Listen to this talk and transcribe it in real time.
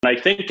I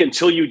think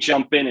until you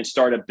jump in and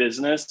start a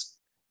business,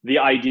 the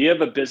idea of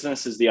a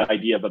business is the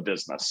idea of a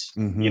business,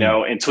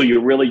 until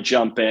you really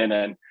jump in.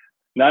 And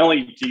not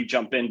only do you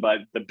jump in, but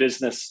the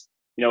business,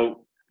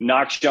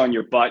 knocks you on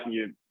your butt, and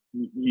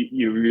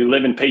you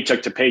live in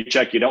paycheck to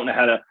paycheck. You don't know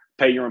how to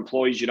pay your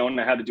employees. You don't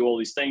know how to do all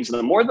these things. And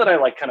the more that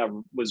I kind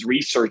of was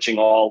researching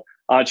all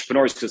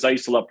entrepreneurs, because I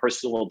used to love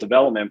personal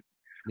development,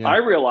 I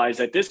realized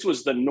that this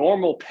was the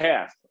normal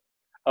path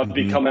of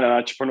becoming an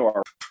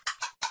entrepreneur.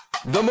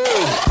 The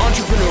Move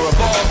Entrepreneur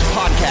Evolved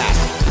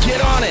Podcast.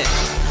 Get on it.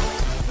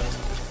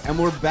 And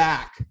we're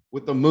back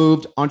with the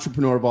Moved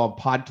Entrepreneur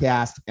Evolved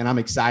Podcast. And I'm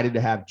excited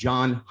to have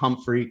John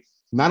Humphrey.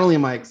 Not only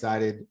am I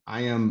excited,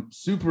 I am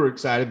super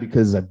excited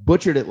because I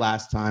butchered it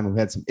last time. We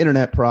had some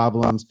internet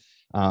problems,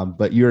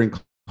 but you're in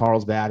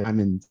Carlsbad. I'm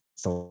in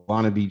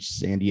Solana Beach,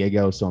 San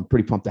Diego. So I'm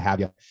pretty pumped to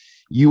have you.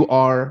 You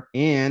are,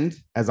 and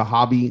as a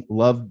hobby,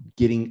 love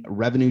getting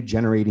revenue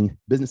generating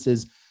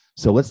businesses.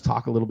 So let's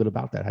talk a little bit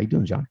about that. How you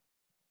doing, John?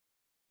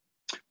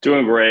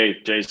 Doing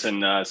great,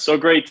 Jason. So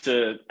great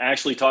to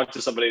actually talk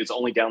to somebody who's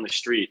only down the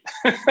street,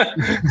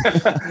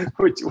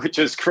 which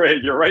is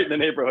great. You're right in the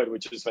neighborhood,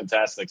 which is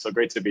fantastic. So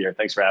great to be here.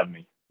 Thanks for having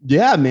me.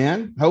 Yeah,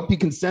 man. Hope you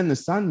can send the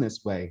sun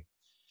this way.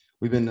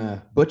 We've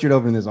been butchered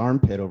over in this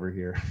armpit over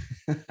here.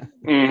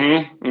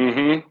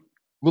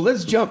 Well,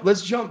 let's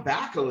jump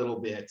back a little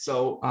bit.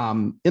 So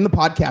in the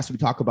podcast, we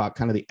talk about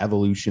kind of the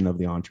evolution of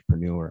the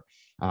entrepreneur.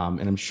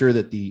 And I'm sure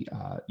that the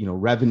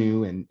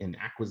revenue and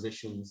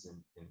acquisitions and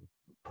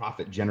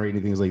profit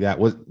generating things like that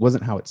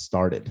wasn't how it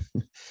started.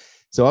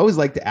 So I always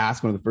like to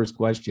ask, one of the first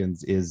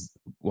questions is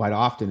quite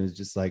often is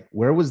just like,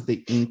 where was the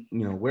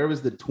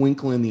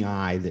twinkle in the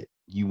eye that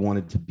you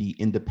wanted to be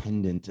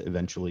independent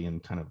eventually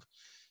and kind of,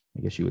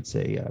 I guess you would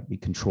say, be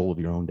control of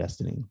your own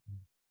destiny?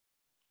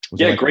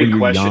 Yeah, great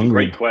question.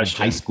 Great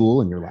question. High school,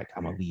 and you're like,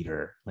 I'm a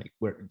leader. Like,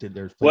 where did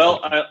there's? Well,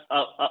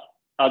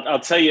 I'll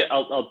tell you.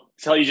 I'll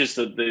tell you just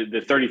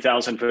the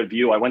 30,000 foot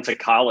view. I went to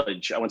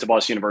college. I went to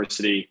Boston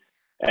University,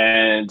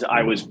 and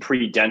I was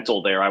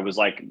pre-dental there. I was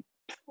like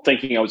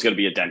thinking I was going to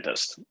be a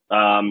dentist,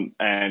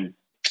 and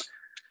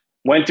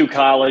went through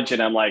college,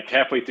 and I'm like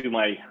halfway through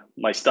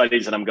my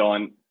studies, and I'm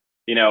going,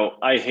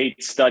 I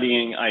hate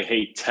studying. I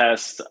hate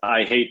tests.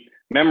 I hate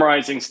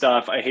memorizing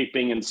stuff. I hate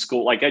being in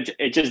school. Like I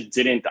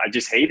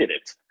just hated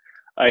it.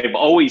 I've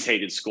always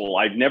hated school.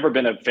 I've never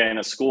been a fan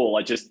of school.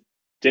 I just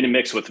didn't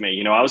mix with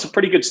me. I was a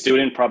pretty good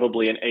student,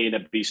 probably an A and a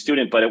B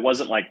student, but it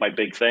wasn't like my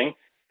big thing.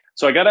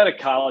 So I got out of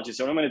college and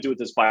said, what am I going to do with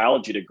this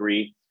biology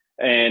degree?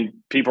 And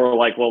people were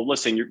like, well,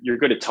 listen, you're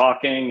good at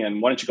talking, and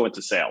why don't you go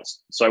into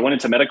sales? So I went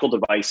into medical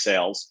device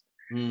sales,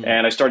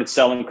 and I started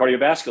selling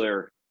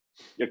cardiovascular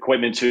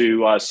equipment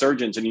to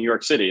surgeons in New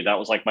York City. That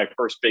was like my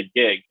first big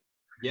gig.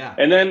 Yeah.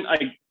 And then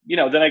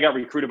I got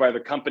recruited by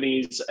other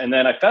companies. And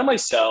then I found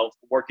myself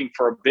working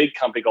for a big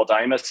company called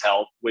IMS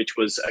Health, which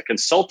was a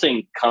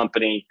consulting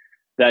company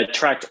that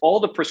tracked all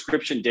the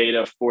prescription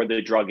data for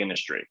the drug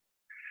industry.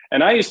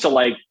 And I used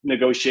to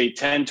negotiate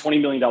 $10,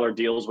 $20 million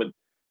deals with,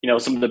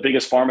 some of the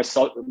biggest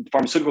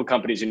pharmaceutical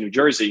companies in New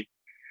Jersey.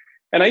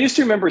 And I used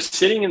to remember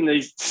sitting in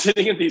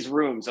these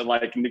rooms and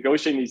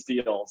negotiating these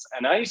deals.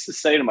 And I used to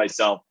say to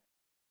myself,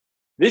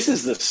 this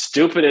is the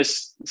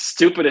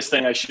stupidest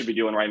thing I should be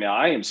doing right now.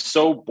 I am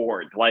so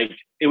bored.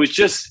 It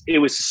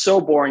was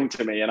so boring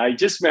to me. And I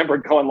just remember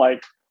going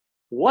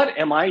what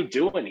am I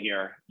doing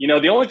here?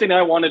 The only thing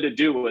I wanted to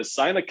do was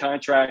sign a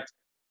contract,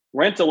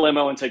 rent a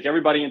limo, and take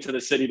everybody into the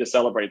city to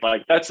celebrate.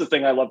 That's the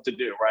thing I love to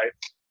do. Right.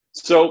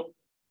 So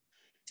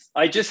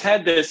I just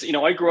had this,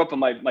 I grew up and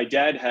my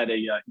dad had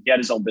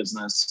his own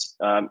business.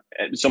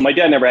 So my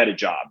dad never had a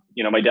job.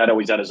 My dad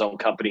always had his own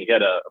company. He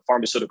had a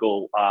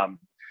pharmaceutical,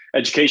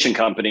 education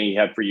company he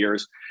had for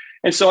years.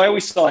 And so I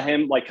always saw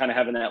him kind of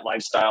having that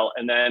lifestyle.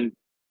 And then,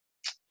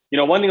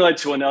 one thing led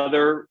to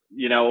another.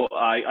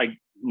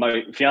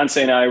 My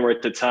fiance and I were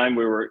at the time,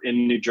 we were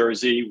in New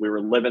Jersey, we were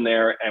living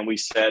there, and we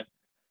said,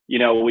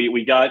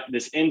 we got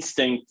this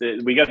instinct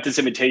that we got this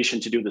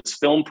invitation to do this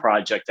film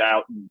project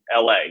out in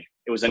LA.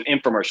 It was an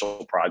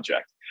infomercial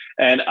project.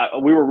 And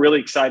we were really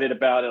excited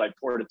about it. I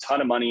poured a ton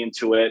of money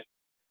into it.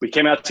 We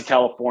came out to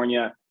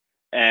California,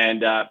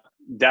 and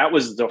that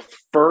was the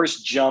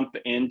first jump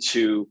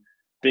into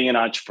being an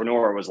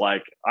entrepreneur. Was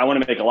I want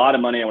to make a lot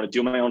of money. I want to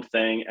do my own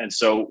thing. And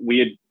so we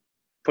had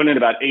put in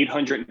about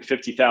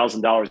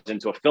 $850,000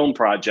 into a film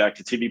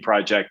project, a TV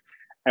project.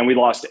 And we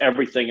lost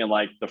everything in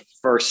the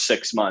first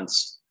 6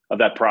 months of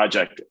that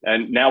project.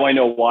 And now I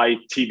know why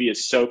TV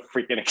is so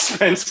freaking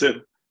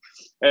expensive.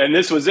 And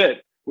this was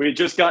it. We had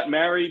just got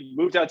married,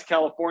 moved out to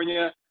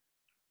California,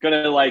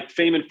 gonna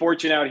fame and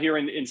fortune out here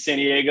in San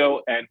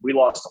Diego, and we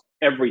lost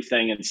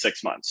everything in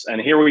 6 months.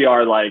 And here we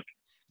are.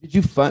 Did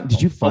you fund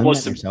that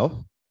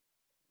yourself?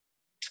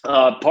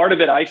 Part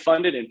of it I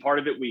funded, and part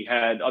of it we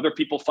had other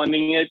people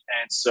funding it.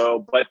 And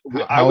so, but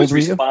I was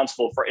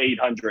responsible for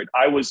 800.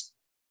 I was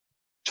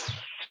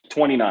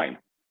 29.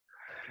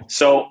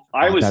 So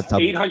I was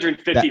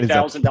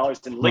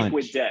 $850,000 in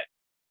liquid debt.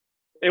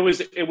 It was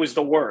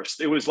the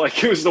worst. It was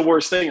the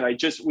worst thing. And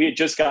we had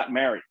just gotten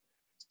married.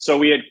 So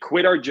we had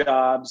quit our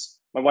jobs.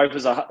 My wife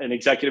was an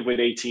executive with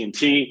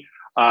AT&T.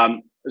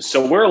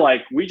 So we're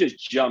like, we just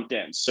jumped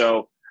in.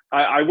 So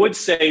I would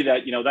say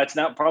that, that's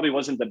probably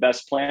wasn't the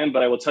best plan,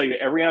 but I will tell you,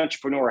 every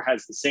entrepreneur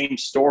has the same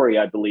story.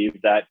 I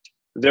believe that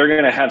they're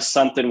going to have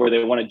something where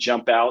they want to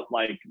jump out,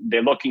 like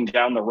they're looking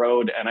down the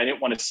road. And I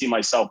didn't want to see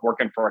myself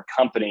working for a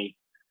company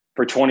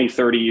for 20,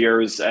 30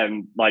 years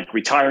and like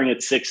retiring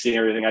at 60 and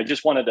everything. I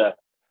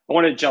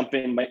wanted to jump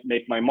in,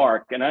 make my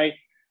mark.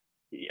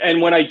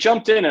 And when I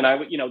jumped in, and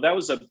that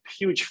was a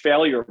huge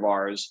failure of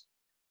ours.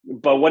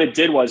 But what it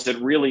did was it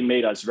really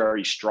made us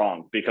very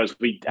strong, because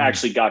we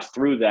actually got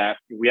through that.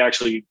 We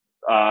actually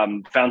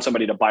found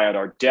somebody to buy out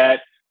our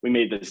debt. We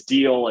made this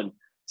deal, and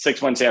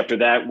 6 months after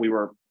that, we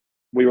were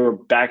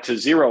back to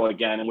zero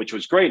again, which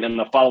was great. And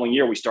the following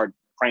year, we started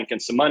cranking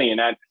some money,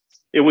 and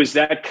it was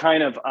that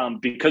kind of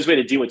because we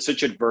had to deal with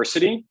such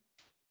adversity.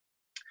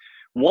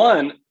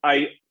 One,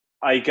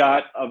 I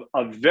got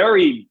a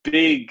very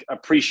big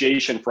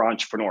appreciation for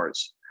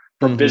entrepreneurs,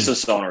 for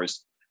business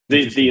owners.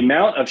 The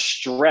amount of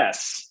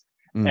stress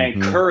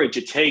and courage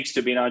it takes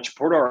to be an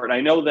entrepreneur. And I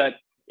know that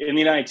in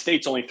the United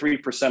States, only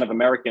 3% of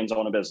Americans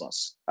own a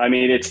business. I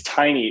mean, it's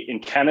tiny. In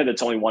Canada,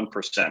 it's only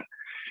 1%.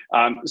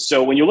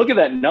 So when you look at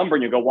that number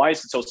and you go, why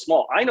is it so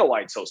small? I know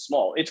why it's so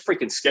small. It's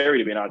freaking scary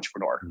to be an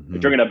entrepreneur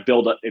if you're going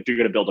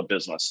to build a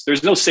business.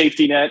 There's no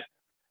safety net,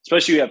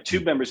 especially if you have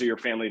two members of your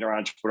family that are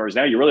entrepreneurs.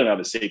 Now you really don't have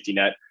a safety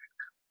net.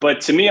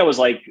 But to me, I was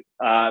like,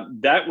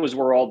 that was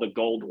where all the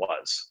gold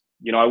was.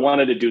 I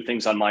wanted to do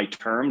things on my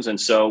terms. And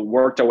so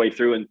worked our way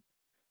through. And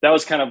that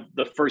was kind of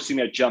the first thing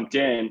that jumped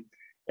in.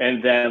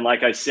 And then,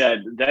 like I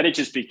said, then it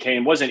just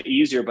wasn't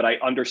easier, but I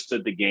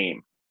understood the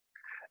game.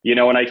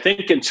 And I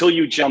think until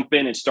you jump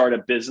in and start a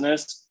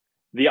business,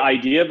 the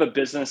idea of a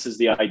business is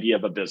the idea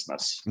of a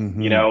business,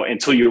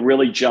 until you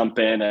really jump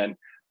in. And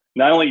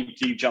not only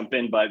do you jump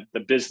in, but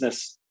the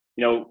business,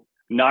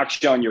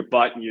 knocks you on your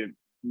butt, and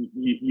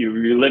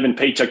you live in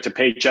paycheck to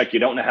paycheck. You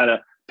don't know how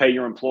to pay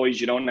your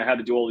employees. You don't know how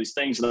to do all these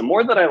things. And the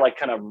more that I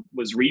kind of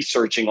was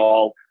researching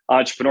all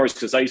entrepreneurs,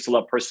 because I used to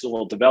love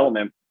personal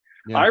development,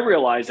 I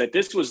realized that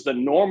this was the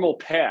normal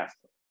path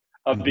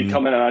of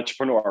becoming an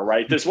entrepreneur,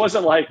 right? This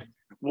wasn't like,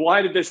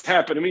 why did this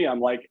happen to me? I'm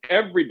like,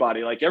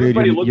 everybody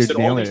looks at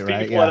all these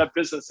people that have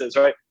businesses,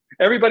 right?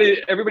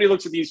 Everybody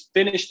looks at these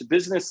finished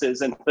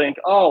businesses and think,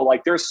 oh,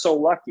 like they're so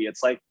lucky.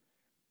 It's like,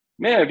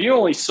 man, if you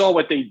only saw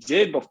what they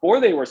did before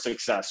they were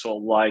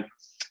successful, like,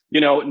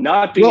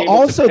 not being able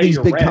also to pay these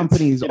your big rent,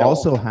 companies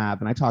also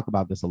have, and I talk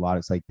about this a lot.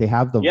 It's like they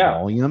have the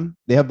volume.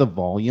 They have the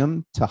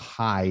volume to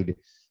hide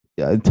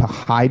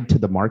to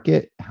the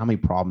market how many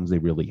problems they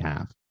really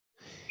have.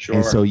 Sure.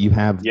 And so you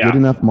have good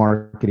enough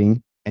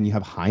marketing, and you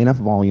have high enough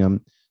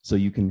volume, so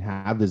you can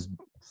have this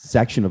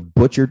section of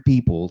butchered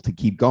people to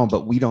keep going.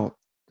 But we don't,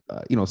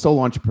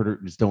 solo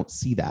entrepreneurs don't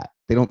see that.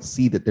 They don't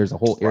see that there's a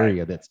whole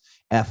area that's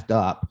effed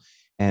up.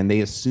 And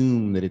they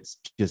assume that it's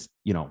just,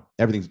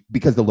 everything's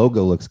because the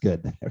logo looks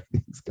good, that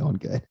everything's going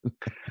good.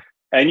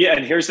 And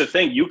here's the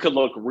thing, you could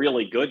look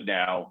really good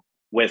now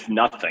with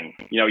nothing.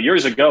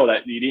 Years ago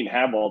that you didn't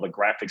have all the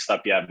graphic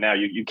stuff you have now.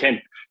 You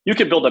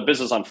could build a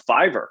business on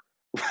Fiverr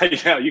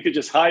right now. You could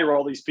just hire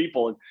all these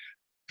people,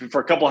 and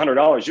for a couple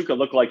 $100, you could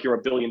look like you're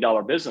 $1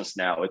 billion business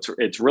now.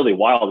 It's really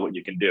wild what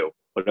you can do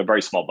with a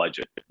very small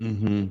budget.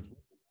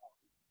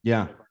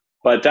 Yeah.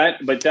 But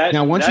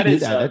now once you do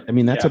that,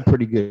 that's a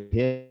pretty good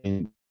hit.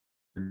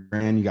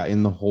 And you got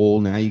in the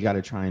hole. Now you got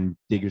to try and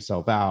dig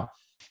yourself out.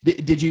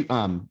 Did you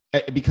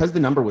because the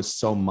number was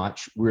so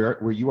much?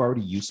 Were you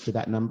already used to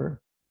that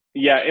number?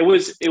 Yeah, it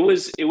was.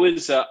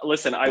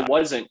 Listen, I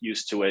wasn't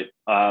used to it.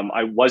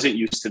 I wasn't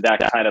used to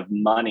that kind of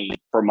money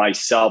for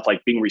myself,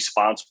 like being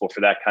responsible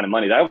for that kind of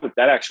money.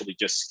 That actually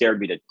just scared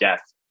me to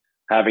death,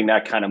 having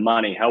that kind of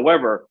money.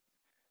 However,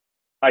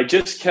 I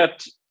just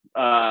kept.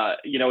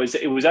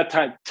 It was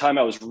that time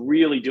I was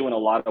really doing a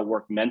lot of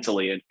work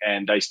mentally,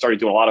 and I started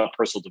doing a lot of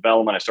personal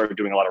development. I started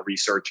doing a lot of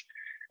research,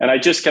 and I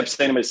just kept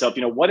saying to myself,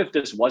 what if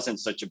this wasn't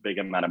such a big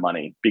amount of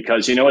money?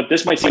 Because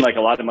this might seem like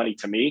a lot of money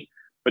to me,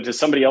 but to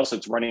somebody else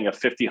that's running a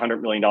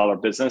 $50-100 million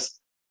business,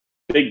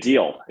 big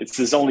deal.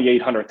 It's only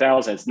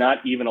 $800,000. It's not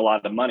even a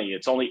lot of money.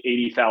 It's only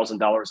 $80,000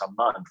 a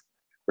month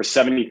or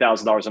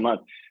 $70,000 a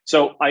month.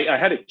 So I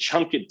had to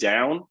chunk it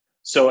down,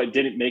 so it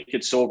didn't make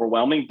it so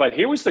overwhelming. But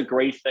here was the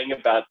great thing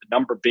about the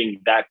number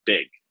being that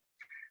big.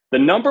 The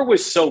number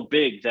was so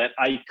big that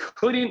I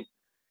couldn't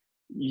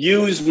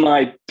use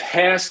my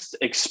past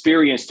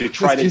experience to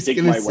try to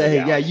dig my way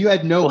out. Yeah, you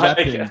had no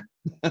weapon.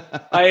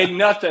 I had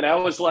nothing. I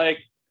was like,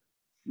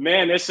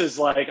 man, this is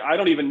like, I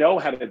don't even know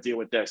how to deal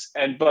with this.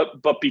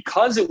 But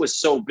because it was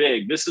so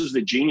big, this is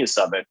the genius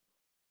of it,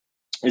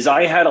 is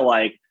I had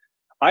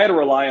to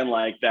rely on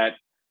like that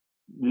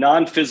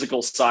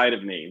non-physical side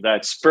of me,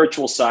 that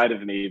spiritual side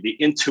of me, the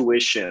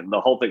intuition,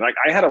 the whole thing. Like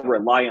I had to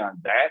rely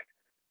on that.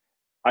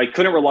 I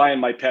couldn't rely on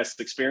my past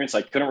experience.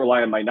 I couldn't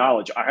rely on my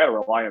knowledge. I had to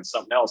rely on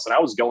something else. And I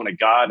was going to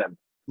God, and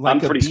like I'm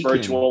pretty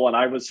spiritual. And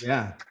I was,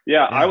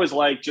 I was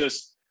like,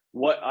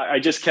 I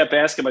just kept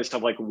asking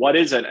myself, like, what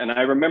is it? And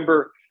I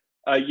remember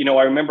I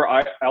remember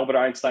Albert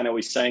Einstein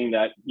always saying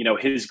that,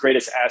 his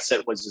greatest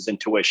asset was his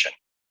intuition.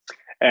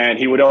 And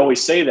he would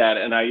always say that.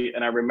 And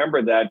I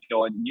remember that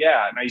going,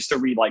 yeah. And I used to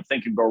read like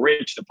Think and Grow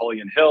Rich,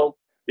 Napoleon Hill.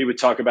 He would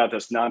talk about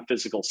this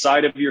non-physical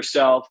side of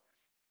yourself.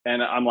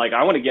 And I'm like,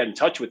 I want to get in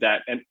touch with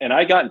that. And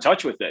I got in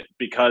touch with it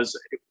because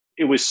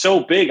it was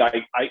so big.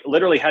 I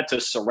literally had to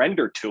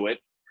surrender to it.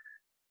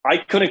 I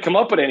couldn't come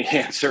up with any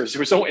answers. There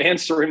was no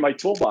answer in my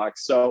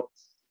toolbox. So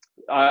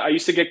I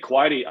used to get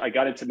quiet. I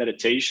got into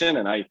meditation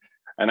and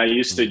I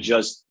used to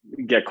just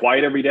get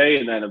quiet every day.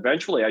 And then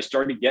eventually I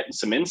started getting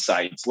some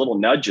insights, little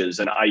nudges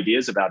and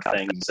ideas about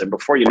things. And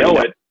before you know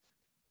it,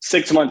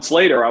 6 months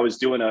later, I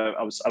was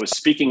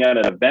speaking at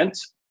an event.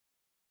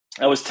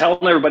 I was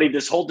telling everybody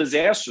this whole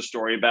disaster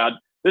story about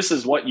this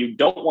is what you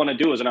don't want to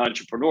do as an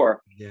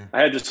entrepreneur. Yeah.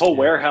 I had this whole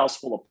warehouse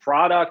full of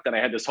product and I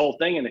had this whole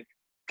thing. And the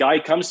guy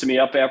comes to me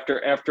up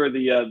after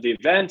the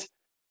event.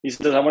 He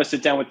says, I want to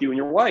sit down with you and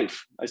your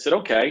wife. I said,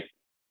 okay.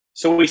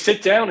 So we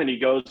sit down and he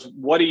goes,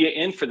 what are you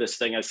in for this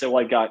thing? I said,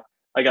 well,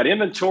 I got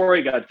inventory,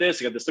 I got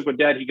this liquid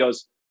debt. He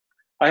goes,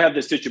 I have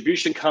this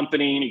distribution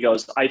company. And he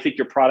goes, I think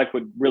your product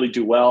would really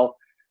do well.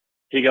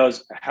 He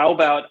goes, how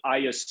about I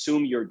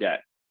assume your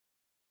debt?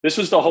 This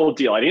was the whole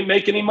deal. I didn't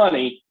make any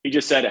money. He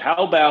just said, how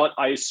about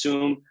I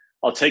assume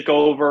I'll take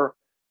over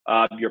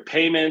your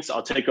payments.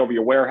 I'll take over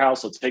your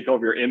warehouse. I'll take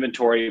over your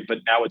inventory, but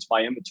now it's my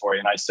inventory.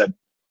 And I said,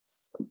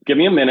 give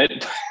me a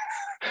minute.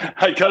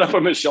 I got up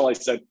with Michelle. I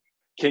said,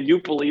 can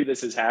you believe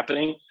this is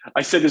happening?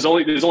 I said, there's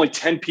only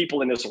 10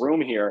 people in this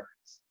room here.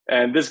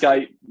 And this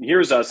guy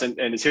hears us and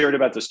is hearing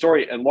about the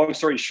story. And long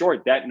story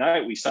short, that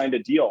night we signed a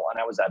deal and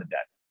I was out of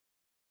debt.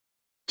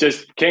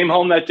 Just came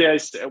home that day.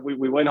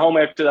 We went home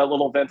after that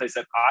little event. I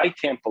said, I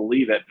can't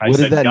believe it. I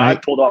said,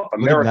 God pulled off a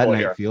miracle here. What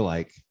did that night feel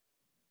like?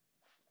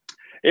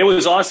 It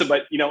was awesome.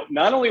 But,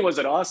 not only was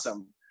it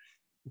awesome,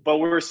 but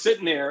we were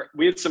sitting there.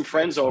 We had some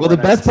friends over. Well, the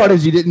best part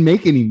is you didn't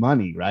make any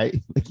money, right?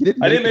 Like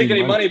I didn't make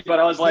any money, but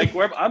I was like,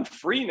 I'm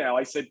free now.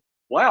 I said,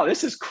 wow,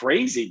 this is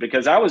crazy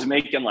because I was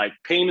making like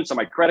payments on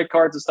my credit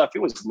cards and stuff. It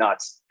was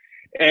nuts.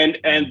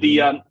 But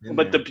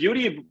the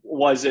beauty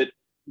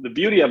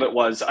of it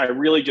was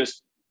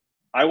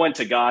I went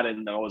to God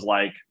and I was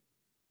like,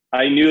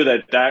 I knew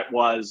that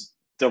was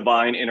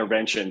divine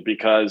intervention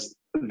because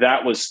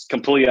that was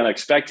completely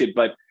unexpected.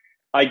 But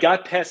I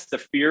got past the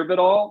fear of it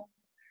all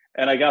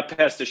and I got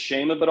past the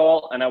shame of it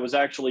all. And I was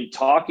actually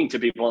talking to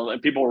people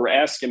and people were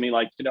asking me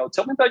like,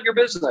 tell me about your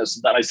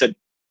business. And I said,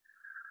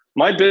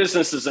 my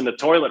business is in the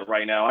toilet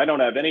right now. I don't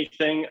have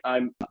anything.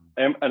 And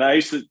I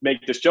used to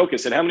make this joke. I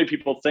said, how many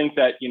people think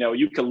that,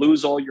 you can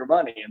lose all your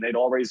money? And they'd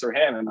all raise their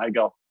hand. And I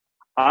go,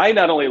 I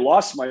not only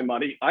lost my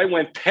money, I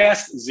went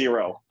past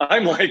zero.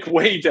 I'm like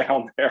way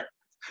down there.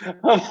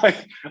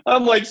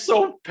 I'm like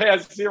so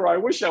past zero. I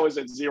wish I was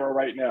at zero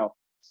right now.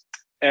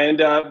 And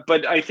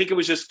but I think it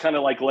was just kind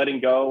of like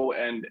letting go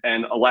and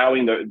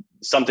allowing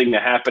something to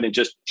happen and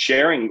just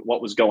sharing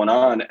what was going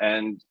on.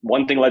 And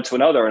one thing led to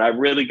another. And I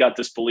really got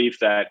this belief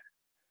that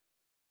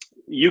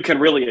you can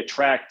really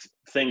attract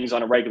things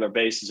on a regular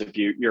basis if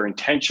you're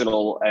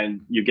intentional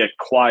and you get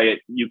quiet.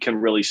 You can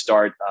really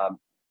start.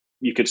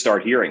 You could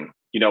start hearing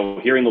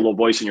the little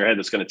voice in your head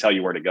that's going to tell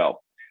you where to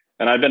go.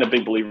 And I've been a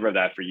big believer of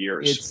that for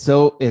years.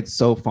 It's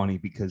so funny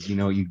because,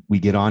 we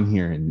get on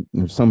here and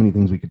there's so many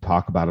things we could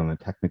talk about on a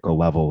technical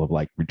level of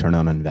like return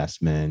on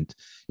investment.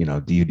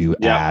 Do you do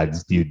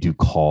ads? Do you do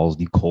calls?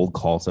 Do you cold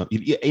call? So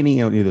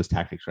any of those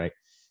tactics, right?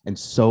 And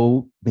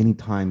so many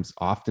times,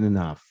 often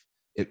enough,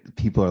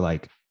 people are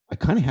like, I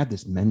kind of had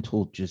this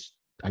mental,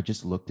 I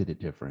just looked at it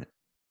different.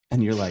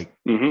 And you're like,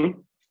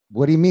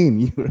 what do you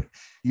mean?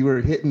 You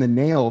were hitting the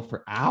nail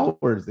for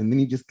hours and then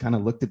you just kind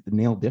of looked at the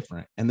nail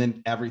different and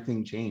then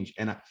everything changed.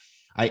 And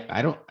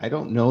I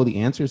don't know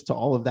the answers to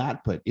all of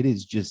that, but it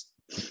is just,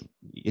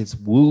 it's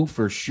woo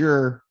for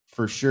sure.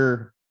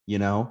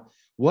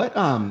 What,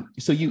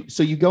 so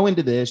you go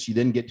into this, you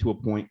then get to a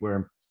point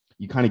where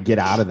you kind of get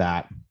out of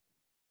that.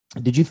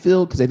 Did you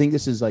feel, because I think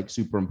this is like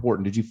super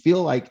important, did you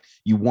feel like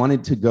you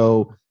wanted to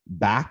go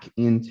back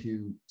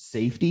into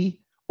safety?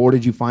 Or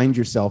did you find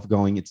yourself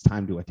going, it's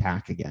time to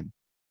attack again?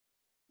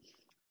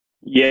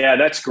 Yeah,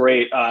 that's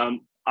great.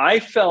 I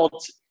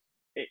felt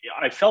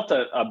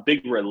a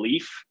big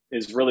relief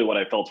is really what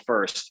I felt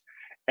first.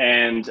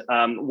 And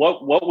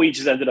what we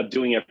just ended up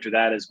doing after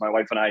that is my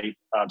wife and I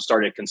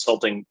started a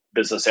consulting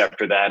business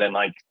after that. And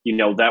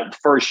that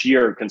first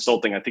year of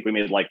consulting, I think we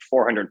made like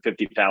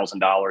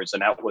 $450,000.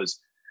 And that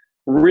was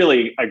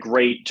really a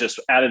great, just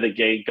out of the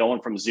gate,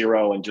 going from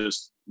zero and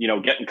just,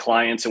 getting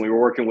clients. And we were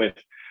working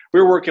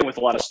with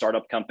a lot of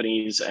startup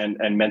companies and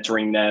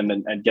mentoring them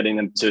and getting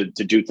them to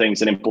do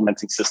things and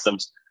implementing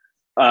systems.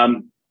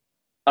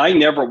 I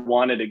never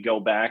wanted to go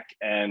back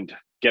and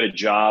get a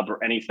job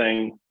or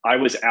anything. I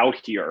was out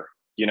here,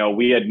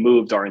 we had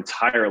moved our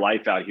entire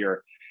life out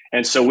here.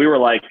 And so we were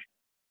like,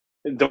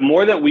 the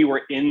more that we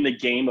were in the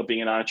game of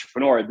being an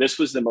entrepreneur, this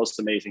was the most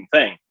amazing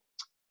thing.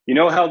 You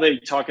know how they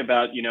talk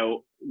about,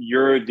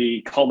 you're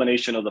the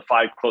culmination of the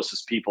 5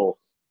 closest people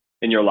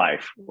in your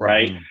life,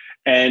 right?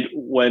 And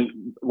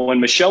when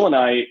Michelle and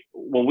I,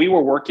 when we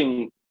were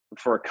working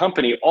for a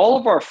company, all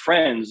of our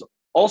friends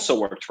also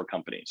worked for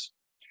companies.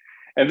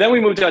 And then we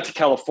moved out to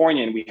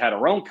California and we had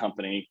our own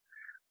company.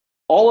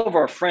 All of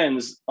our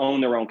friends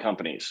own their own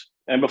companies.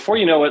 And before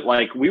you know it,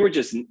 like we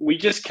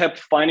just kept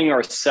finding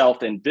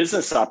ourselves in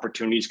business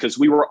opportunities because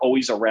we were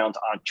always around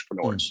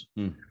entrepreneurs.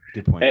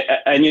 Good point.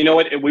 And you know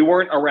what? We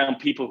weren't around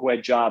people who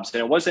had jobs, and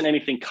it wasn't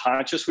anything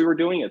conscious we were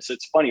doing. It's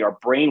funny. Our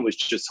brain was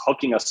just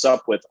hooking us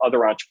up with other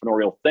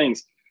entrepreneurial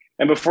things.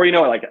 And before you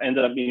know it, like I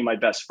ended up meeting my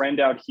best friend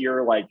out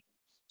here. Like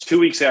 2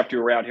 weeks after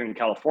we were out here in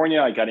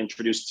California, I got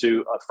introduced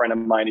to a friend of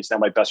mine. He's now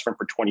my best friend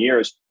for 20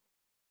 years.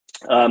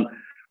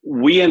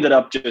 We ended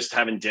up just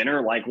having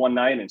dinner like one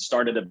night and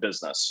started a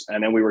business.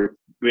 And then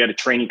we had a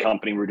training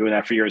company. We were doing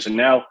that for years. And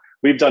now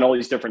we've done all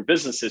these different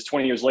businesses.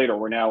 20 years later,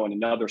 we're now in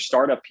another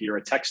startup here,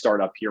 a tech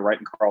startup here, right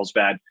in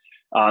Carlsbad.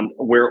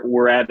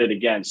 We're at it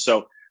again.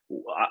 So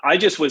I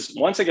just was,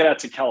 once I got out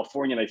to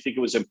California, and I think it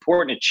was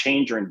important to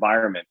change your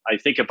environment. I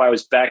think if I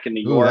was back in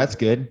New York, that's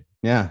good.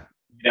 Yeah.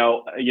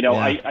 Yeah.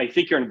 I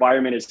think your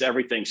environment is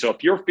everything. So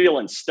if you're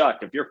feeling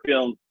stuck, if you're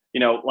feeling,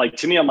 like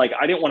to me, I'm like,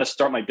 I didn't want to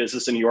start my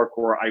business in New York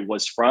where I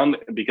was from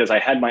because I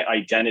had my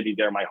identity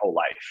there my whole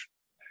life.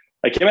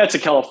 I came out to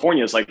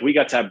California. It's like we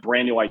got to have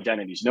brand new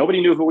identities.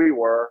 Nobody knew who we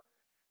were.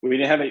 We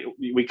didn't have it.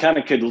 We kind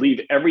of could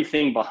leave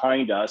everything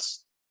behind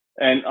us.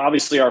 And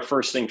obviously our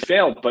first thing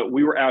failed, but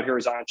we were out here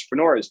as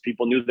entrepreneurs.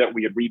 People knew that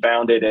we had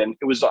rebounded, and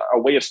it was a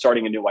way of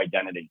starting a new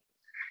identity.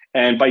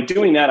 And by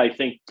doing that, I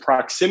think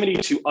proximity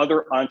to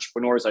other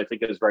entrepreneurs, I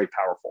think is very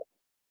powerful.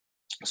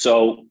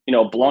 So,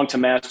 belong to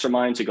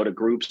masterminds, to go to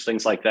groups,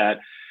 things like that.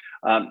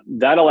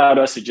 That allowed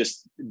us to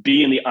just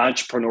be in the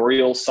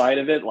entrepreneurial side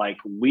of it. Like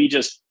we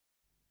just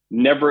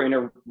never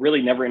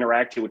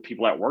interacted with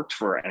people that worked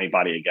for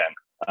anybody again.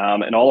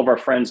 And all of our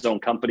friends own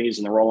companies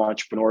and they're all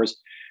entrepreneurs,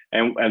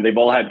 and they've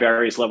all had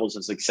various levels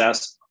of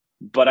success.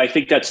 But I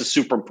think that's a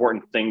super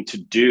important thing to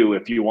do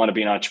if you want to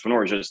be an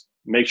entrepreneur. Just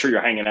make sure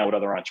you're hanging out with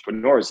other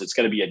entrepreneurs. It's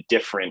going to be a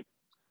different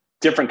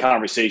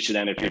conversation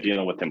than if you're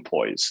dealing with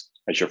employees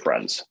as your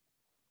friends.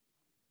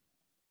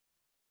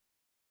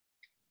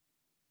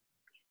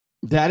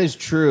 That is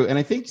true. And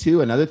I think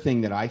too, another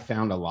thing that I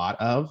found a lot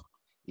of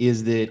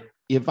is that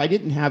if I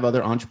didn't have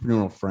other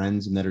entrepreneurial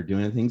friends and that are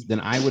doing things,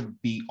 then I would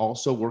be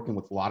also working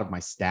with a lot of my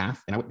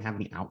staff, and I wouldn't have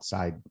any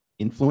outside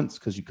influence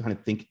because you kind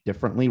of think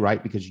differently,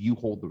 right? Because you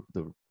hold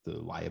the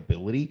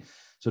liability.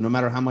 So no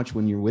matter how much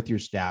when you're with your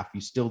staff,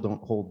 you still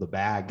don't hold the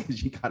bag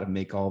because you got to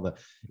make all the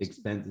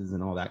expenses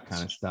and all that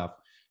kind of stuff.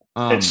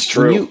 It's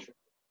true.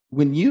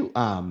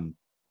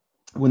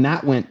 When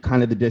that went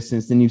kind of the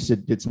distance, then you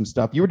said did some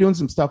stuff. You were doing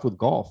some stuff with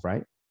golf,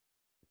 right?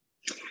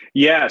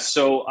 Yeah.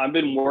 So I've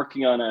been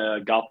working on a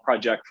golf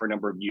project for a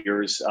number of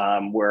years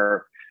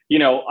where,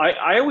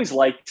 I always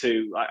like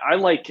I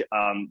like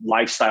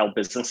lifestyle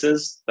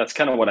businesses. That's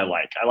kind of what I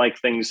like. I like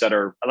things I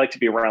like to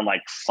be around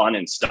like fun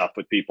and stuff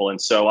with people. And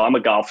so I'm a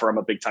golfer. I'm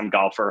a big time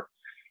golfer.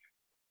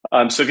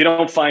 So if you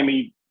don't find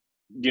me,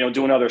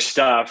 doing other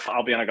stuff,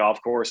 I'll be on a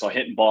golf course, I'll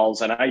hitting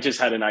balls. And I just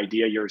had an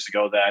idea years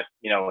ago that,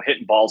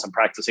 hitting balls and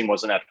practicing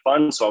wasn't that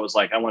fun. So I was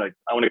like, I want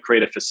to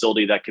create a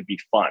facility that could be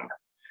fun.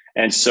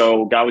 And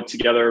so got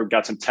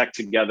some tech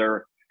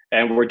together,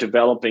 and we're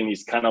developing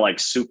these kind of like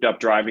souped up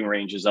driving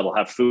ranges that'll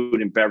have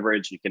food and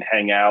beverage. You can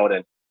hang out,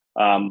 and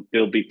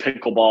there'll be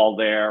pickleball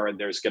there, and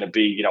there's going to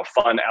be,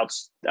 fun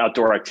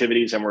outdoor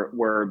activities. And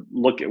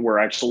we're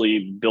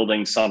actually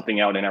building something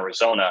out in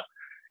Arizona.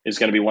 Is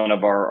going to be one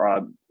of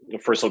our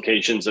first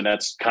locations, and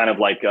that's kind of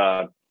like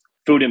a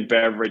food and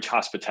beverage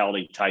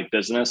hospitality type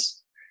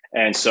business.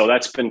 And so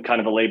that's been kind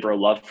of a labor of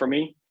love for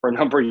me for a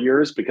number of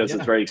years because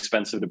it's very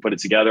expensive to put it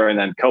together. And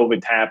then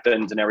COVID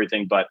happened and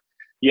everything. But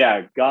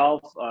yeah,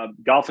 golf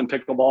and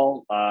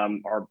pickleball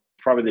are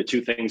probably the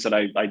two things that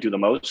I do the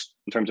most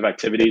in terms of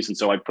activities. And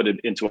so I put it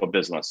into a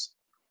business.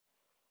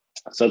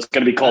 So it's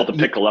going to be called the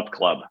Pickle Up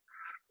Club.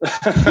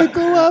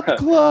 Pickle Up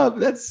Club.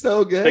 That's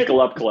so good. Pickle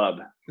Up Club.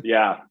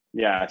 Yeah.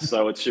 Yeah.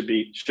 So it should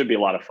be a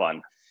lot of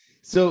fun.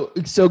 So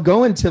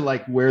going to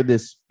like where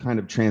this kind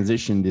of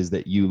transitioned is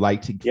that you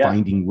like to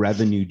finding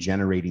revenue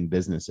generating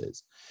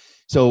businesses.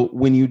 So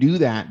when you do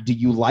that, do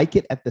you like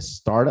it at the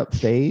startup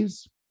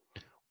phase,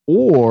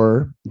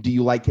 or do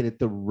you like it at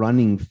the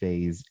running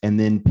phase and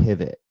then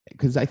pivot?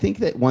 Because I think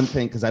that one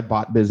thing, because I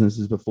bought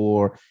businesses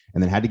before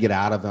and then had to get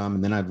out of them,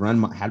 and then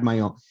had my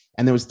own.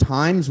 And there was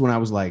times when I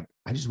was like,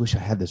 I just wish I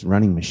had this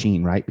running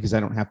machine, right? Because I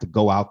don't have to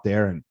go out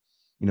there and,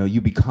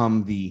 you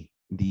become the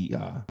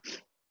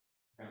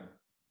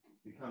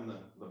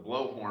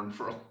blowhorn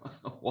for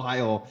a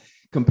while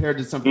compared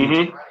to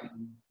something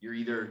you're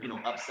either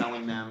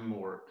upselling them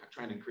or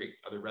trying to create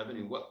other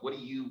revenue. What do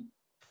you?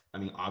 I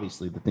mean,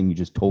 obviously the thing you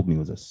just told me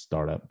was a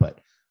startup, but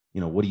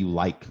what do you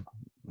like?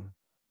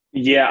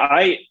 Yeah,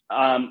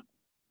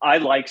 I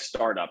like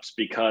startups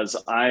because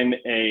I'm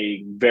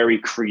a very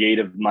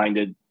creative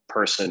minded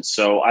person.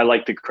 So I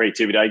like the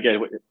creativity. I get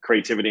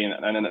creativity,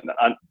 and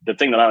the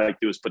thing that I like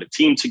to do is put a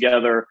team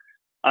together.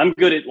 I'm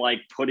good at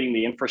like putting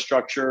the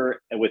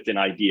infrastructure with an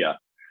idea.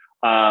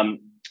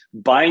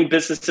 Buying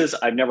businesses,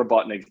 I've never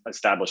bought an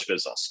established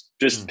business.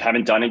 Just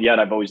haven't done it yet.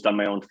 I've always done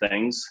my own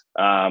things.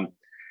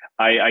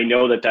 I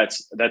know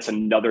that's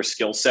another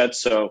skill set.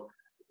 So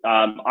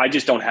I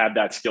just don't have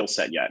that skill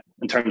set yet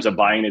in terms of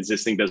buying an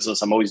existing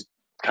business. I'm always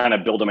kind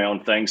of building my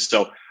own things.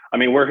 So, I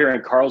mean, we're here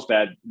in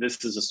Carlsbad.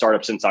 This is a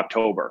startup since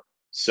October.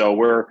 So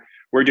we're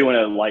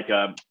doing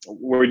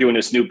we're doing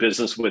this new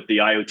business with the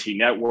IoT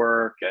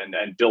network and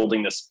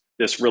building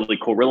this really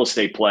cool real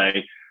estate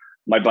play,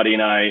 my buddy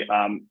and I,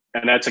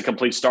 and that's a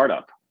complete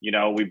startup. You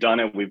know, we've done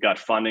it. We've got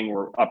funding.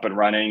 We're up and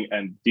running,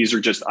 and these are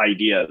just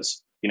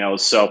ideas. You know,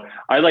 so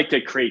I like the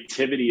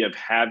creativity of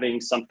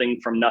having something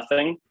from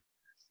nothing.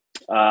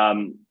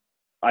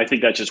 I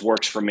think that just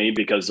works for me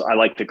because I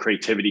like the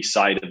creativity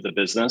side of the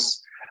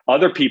business.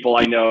 Other people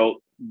I know,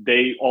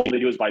 all they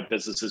do is buy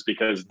businesses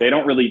because they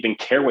don't really even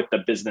care what the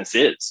business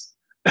is.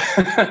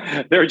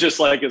 They're just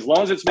like, as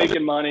long as it's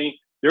making money,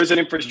 there's an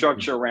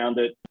infrastructure around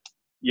it.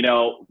 You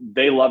know,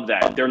 they love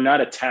that. They're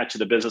not attached to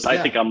the business. Yeah. I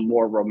think I'm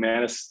more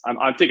romantic.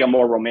 I think I'm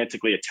more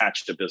romantically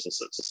attached to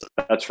businesses.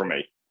 That's for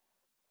me.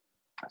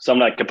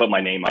 Something I can put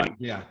my name on.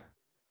 Yeah.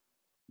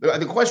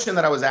 The question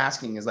that I was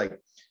asking is like,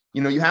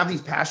 you know, you have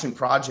these passion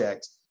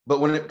projects, but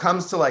when it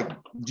comes to like,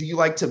 do you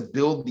like to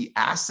build the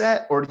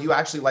asset or do you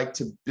actually like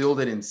to build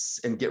it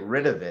and get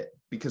rid of it?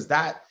 Because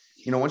that,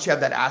 you know, once you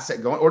have that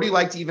asset going, or do you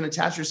like to even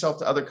attach yourself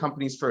to other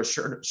companies for a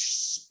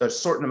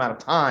certain amount of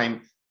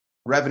time,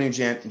 revenue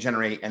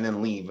generate, and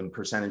then leave in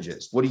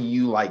percentages? What do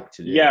you like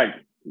to do? Yeah.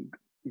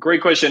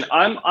 Great question.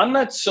 I'm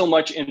not so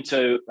much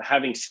into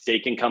having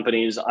stake in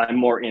companies. I'm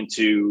more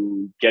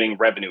into getting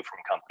revenue from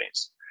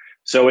companies.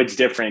 So it's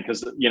different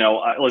because, you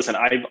know, listen,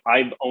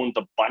 I've owned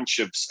a bunch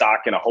of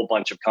stock in a whole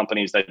bunch of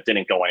companies that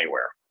didn't go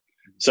anywhere.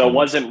 So that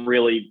wasn't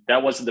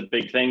the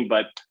big thing.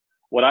 But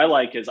what I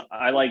like is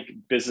I like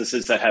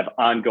businesses that have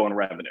ongoing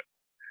revenue,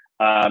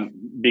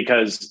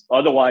 because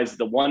otherwise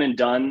the one and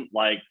done,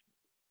 like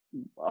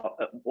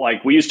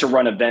we used to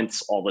run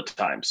events all the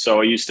time. So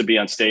I used to be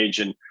on stage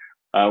and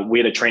we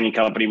had a training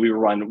company. We would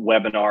run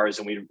webinars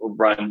and we would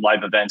run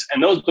live events.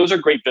 And those are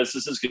great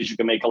businesses because you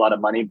can make a lot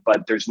of money,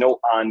 but there's no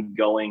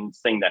ongoing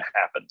thing that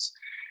happens.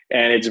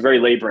 And it's very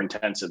labor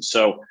intensive.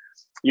 So,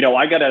 you know,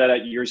 I got out of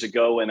that years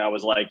ago and I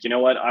was like, you know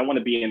what? I want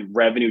to be in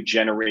revenue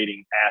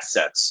generating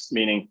assets,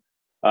 meaning,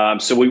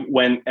 so we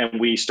went and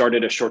we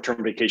started a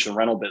short-term vacation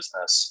rental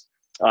business,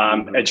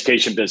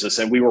 education business.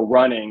 And we were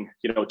running,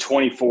 you know,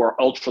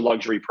 24 ultra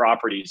luxury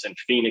properties in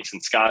Phoenix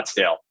and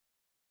Scottsdale.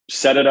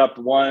 Set it up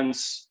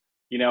once,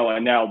 you know,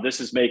 and now this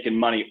is making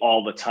money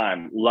all the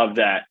time. Love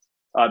that.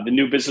 The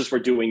new business we're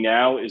doing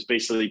now is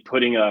basically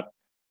putting a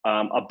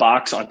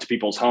box onto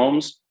people's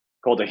homes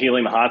called a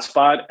Helium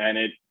Hotspot, and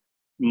it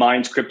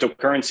mines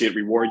cryptocurrency. It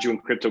rewards you in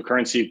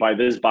cryptocurrency by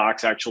this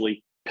box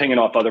actually pinging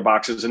off other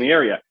boxes in the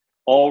area.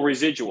 All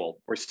residual.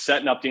 We're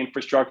setting up the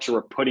infrastructure.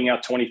 We're putting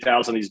out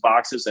 20,000 of these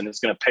boxes, and it's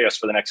going to pay us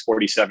for the next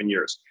 47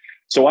 years.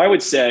 So I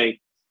would say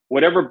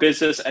whatever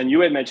business, and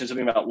you had mentioned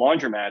something about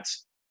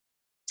laundromats.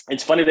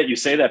 It's funny that you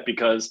say that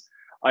because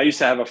I used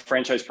to have a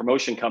franchise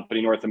promotion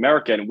company in North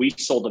America, and we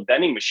sold a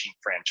vending machine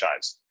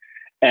franchise.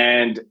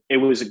 And it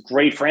was a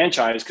great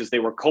franchise because they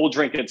were cold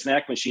drink and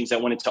snack machines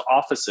that went into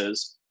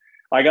offices.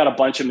 I got a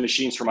bunch of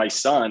machines for my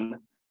son.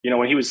 You know,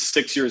 when he was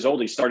 6 years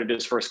old, he started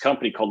his first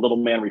company called Little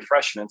Man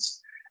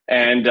Refreshments.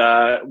 And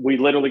we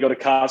literally go to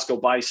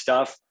Costco, buy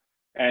stuff,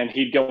 and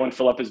he'd go and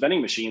fill up his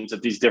vending machines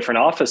at these different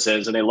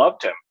offices, and they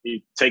loved him.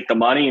 He'd take the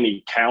money and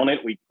he'd count it.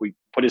 We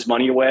put his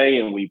money away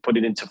and we put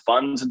it into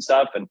funds and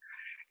stuff. And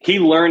he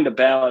learned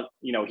about,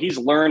 you know, he's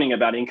learning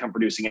about income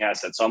producing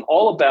assets. So I'm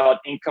all about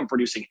income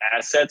producing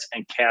assets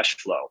and cash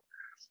flow.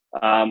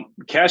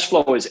 Cash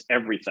flow is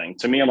everything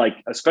to me. Like,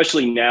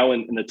 especially now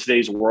in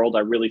today's world, I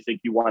really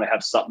think you want to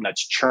have something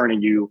that's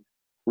churning you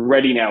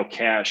ready now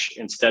cash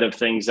instead of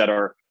things that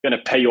are going to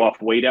pay you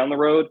off way down the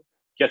road.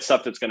 Get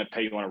stuff that's going to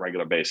pay you on a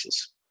regular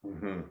basis.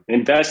 Mm-hmm.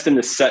 Invest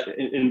in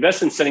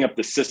setting up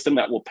the system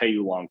that will pay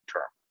you long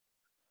term.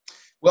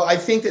 Well, I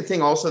think the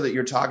thing also that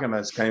you're talking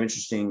about is kind of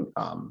interesting,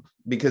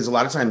 because a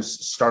lot of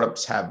times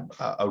startups have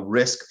a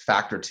risk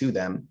factor to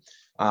them.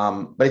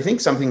 But I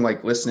think something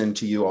like listening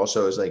to you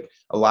also is like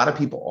a lot of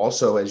people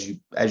also, as you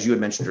had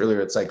mentioned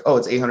earlier, it's like, oh,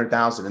 it's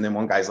 800,000. And then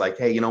one guy's like,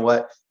 hey, you know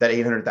what? That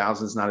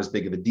 800,000 is not as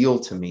big of a deal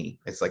to me.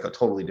 It's like a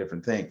totally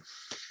different thing.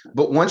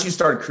 But once you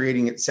start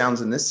creating, it sounds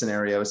in this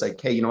scenario, it's like,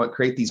 hey, you know what?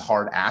 Create these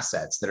hard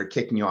assets that are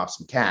kicking you off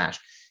some cash.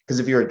 Because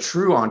if you're a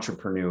true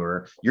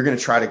entrepreneur, you're going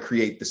to try to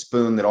create the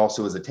spoon that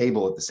also is a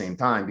table at the same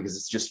time, because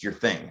it's just your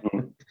thing.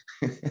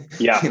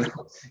 Yeah. You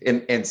know?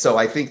 And so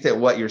I think that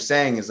what you're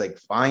saying is like,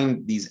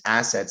 find these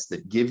assets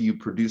that give you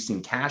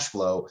producing cash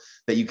flow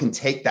that you can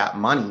take that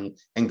money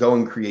and go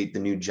and create the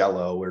new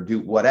Jello or do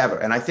whatever.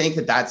 And I think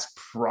that that's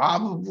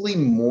probably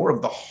more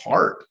of the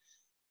heart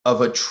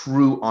of a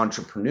true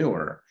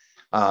entrepreneur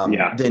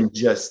than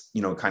just,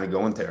 you know, kind of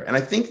going there. And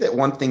I think that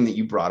one thing that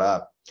you brought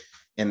up,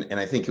 and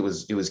I think it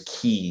was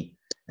key,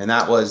 and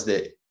that was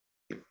that,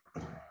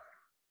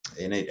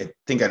 and I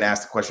think I'd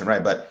asked the question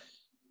right, but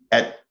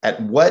at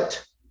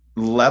what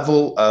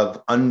level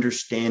of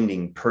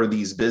understanding per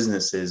these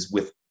businesses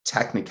with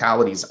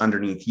technicalities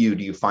underneath you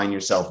do you find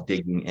yourself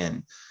digging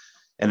in?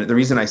 And the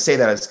reason I say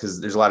that is because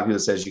there's a lot of people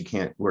that says you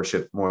can't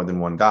worship more than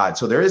one God.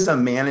 So there is a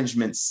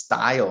management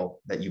style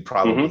that you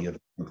probably have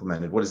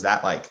implemented. What is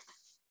that like?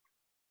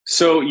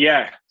 So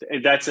yeah,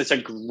 that's a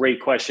great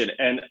question.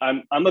 And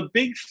I'm a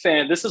big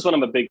fan. This is what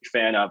I'm a big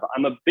fan of.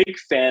 I'm a big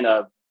fan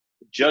of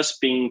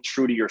just being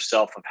true to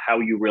yourself of how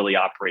you really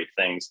operate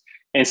things,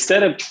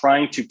 instead of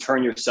trying to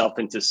turn yourself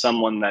into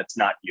someone that's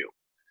not you.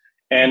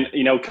 And,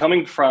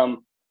 coming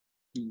from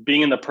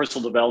being in the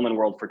personal development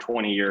world for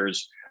 20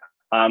 years,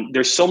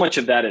 there's so much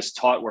of that is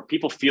taught where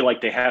people feel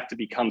like they have to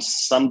become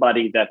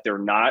somebody that they're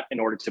not in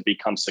order to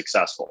become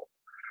successful.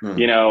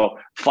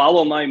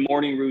 Follow my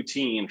morning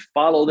routine,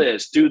 follow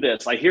this, do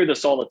this. I hear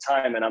this all the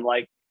time. And I'm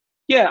like,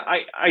 yeah,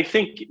 I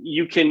think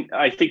you can.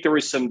 I think there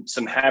is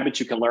some habits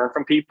you can learn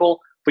from people,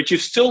 but you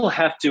still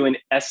have to, in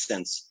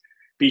essence,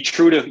 be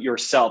true to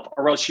yourself,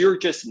 or else you're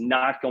just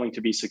not going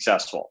to be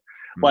successful.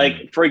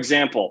 Like, for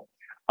example,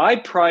 I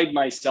pride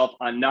myself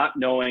on not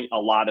knowing a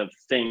lot of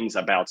things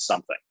about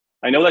something.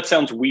 I know that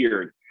sounds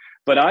weird,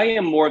 but I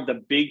am more of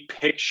the big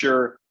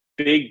picture,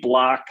 big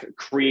block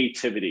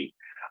creativity.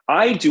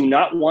 I do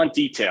not want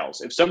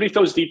details. If somebody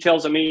throws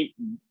details at me,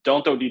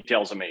 don't throw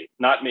details at me,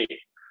 not me.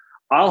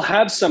 I'll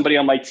have somebody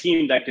on my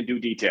team that can do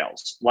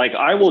details. Like,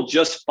 I will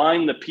just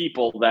find the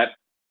people that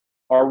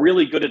are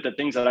really good at the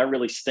things that I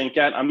really stink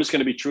at. I'm just going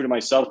to be true to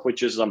myself,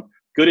 which is I'm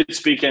good at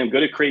speaking, I'm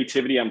good at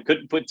creativity, I'm good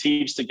at put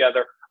teams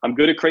together, I'm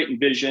good at creating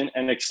vision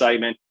and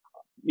excitement.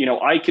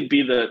 I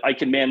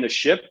can man the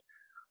ship,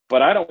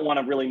 but I don't want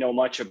to really know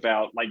much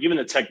about, like, even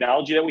the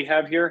technology that we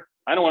have here.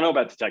 I don't want to know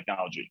about the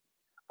technology.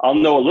 I'll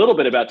know a little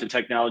bit about the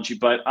technology,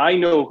 but I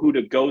know who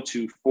to go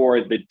to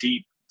for the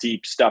deep,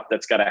 deep stuff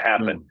that's got to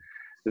happen.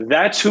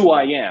 That's who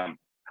I am.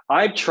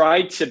 I've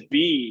tried to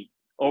be,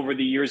 over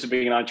the years of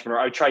being an entrepreneur,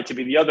 I tried to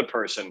be the other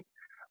person,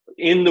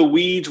 in the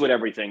weeds with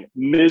everything,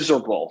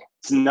 miserable.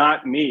 It's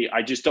not me.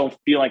 I just don't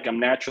feel like I'm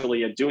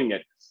naturally at doing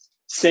it.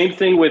 Same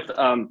thing with,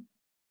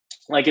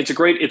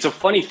 it's a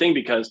funny thing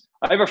because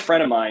I have a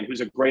friend of mine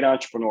who's a great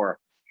entrepreneur,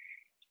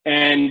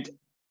 and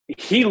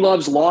he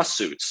loves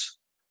lawsuits.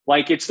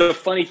 Like, it's the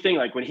funny thing.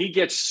 Like, when he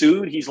gets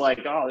sued, he's like,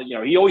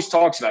 he always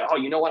talks about, oh,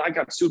 you know what? I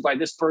got sued by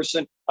this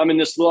person. I'm in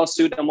this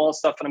lawsuit and all this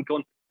stuff. And I'm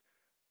going,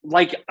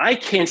 like, I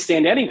can't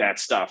stand any of that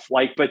stuff.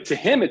 Like, but to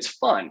him, it's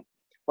fun.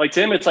 Like,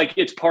 to him, it's like,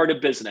 it's part of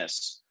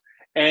business.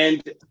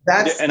 And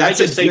that's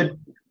a good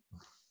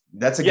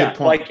point.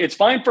 Like, it's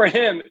fine for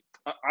him.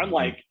 I'm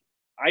like,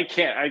 I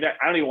can't, I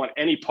don't even want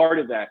any part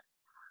of that.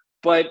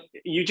 But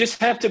you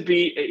just have to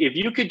be, if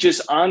you could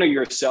just honor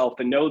yourself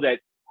and know that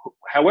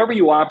however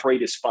you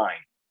operate is fine.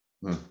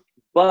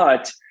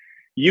 But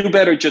you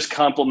better just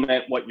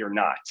compliment what you're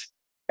not.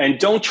 And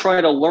don't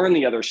try to learn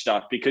the other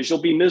stuff, because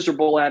you'll be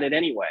miserable at it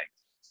anyway.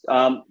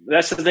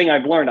 That's the thing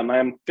I've learned.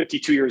 I'm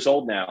 52 years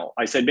old now.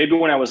 I said, maybe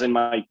when I was in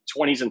my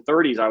 20s and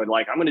 30s, I would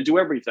I'm going to do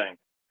everything.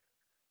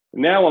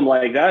 Now I'm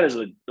like, that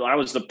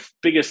was the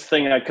biggest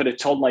thing I could have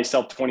told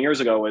myself 20 years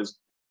ago is,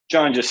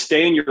 John, just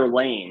stay in your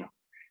lane.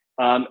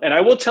 And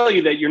I will tell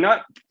you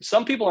that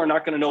some people are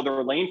not going to know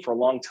their lane for a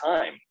long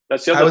time.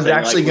 That's the other thing.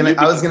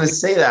 I was going to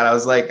say that. I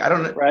was like, I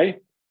don't know.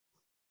 Right.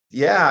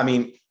 Yeah. I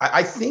mean,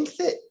 I think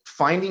that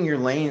finding your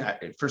lane,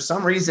 for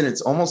some reason, it's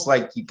almost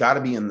like you got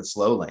to be in the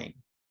slow lane.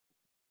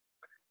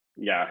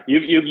 Yeah.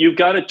 You've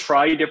got to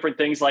try different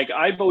things. Like,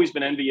 I've always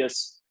been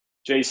envious,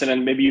 Jason,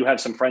 and maybe you have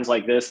some friends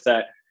like this,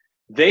 that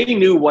they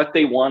knew what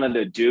they wanted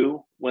to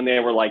do when they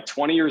were like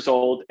 20 years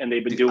old, and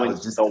they've been doing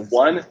the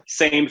one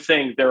same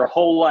thing their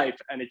whole life.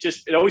 And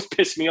it always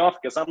pissed me off,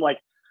 because I'm like,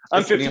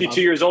 I'm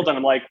 52 years old, and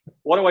I'm like,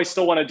 what do I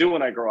still want to do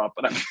when I grow up?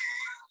 And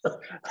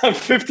I'm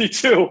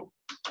 52.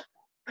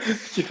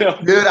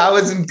 Dude, I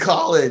was in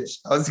college,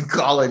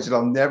 and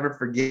I'll never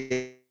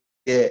forget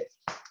it.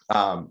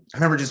 I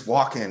remember just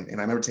walking, and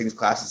I remember taking these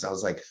classes. I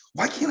was like,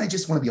 why can't I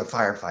just want to be a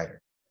firefighter?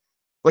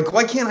 Like,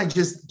 why can't I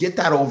just get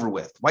that over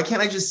with? Why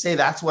can't I just say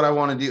that's what I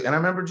want to do? And I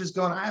remember just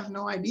going, I have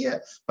no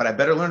idea, but I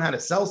better learn how to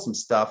sell some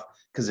stuff,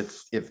 because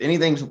if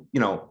anything's,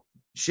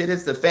 shit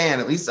hits the fan,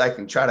 at least I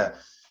can try to,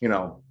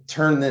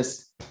 turn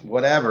this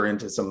whatever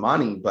into some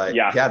money. But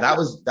yeah, that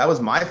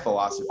was my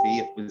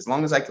philosophy. As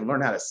long as I can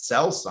learn how to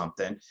sell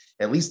something,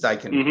 at least I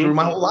can through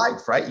my whole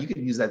life, right? You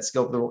can use that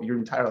skill for your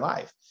entire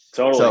life.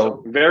 Totally.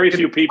 So very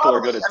few people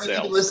are good at sales.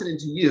 Even listening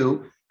to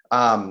you,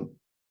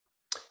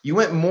 you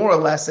went more or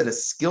less at a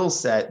skill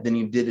set than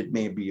you did at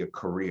maybe a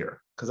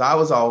career. Because I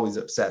was always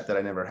upset that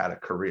I never had a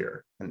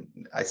career, and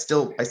I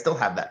still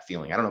have that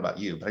feeling. I don't know about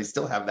you, but I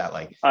still have that.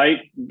 Like,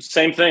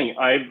 same thing.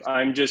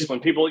 I'm just,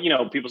 when people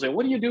say,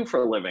 what do you do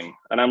for a living?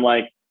 And I'm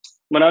like,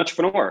 I'm an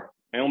entrepreneur.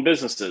 I own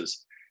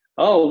businesses.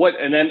 Oh, what?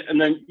 And then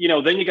then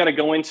you got to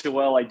go into,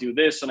 well, I do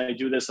this and I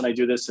do this and I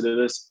do this and do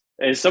this.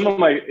 And some of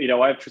my,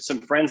 I have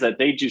some friends that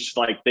they just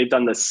they've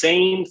done the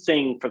same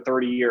thing for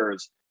 30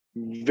 years.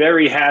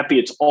 Very happy.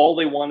 It's all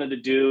they wanted to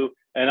do.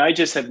 And I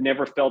just have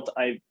never felt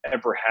I've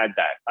ever had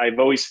that. I've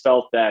always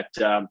felt that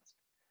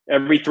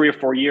every 3 or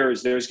 4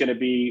 years, there's going to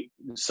be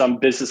some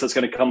business that's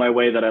going to come my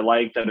way that I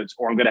like,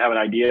 or I'm going to have an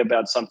idea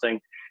about something.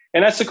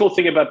 And that's the cool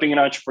thing about being an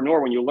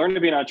entrepreneur. When you learn to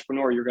be an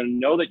entrepreneur, you're going to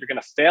know that you're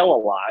going to fail a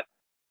lot,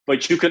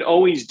 but you could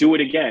always do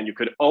it again. You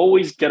could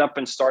always get up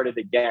and start it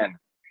again.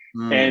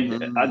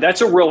 Mm-hmm. And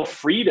that's a real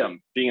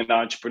freedom, being an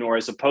entrepreneur,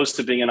 as opposed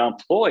to being an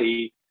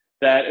employee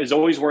that is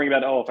always worrying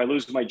about, oh, if I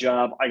lose my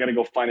job, I got to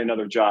go find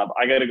another job.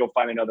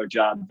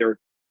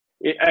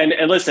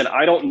 And listen,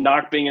 I don't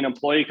knock being an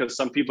employee, because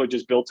some people are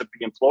just built to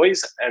be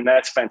employees, and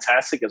that's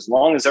fantastic. As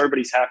long as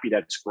everybody's happy,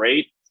 that's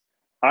great.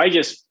 I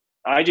just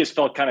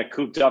felt kind of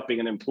cooped up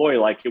being an employee.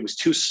 Like, it was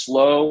too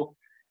slow.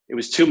 It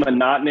was too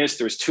monotonous.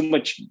 There's too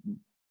much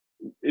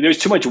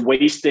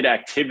wasted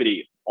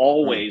activity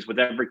always with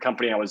every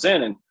company I was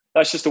in. And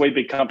that's just the way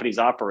big companies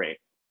operate.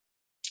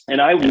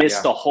 And I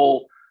missed the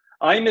whole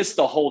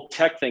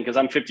tech thing, because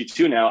I'm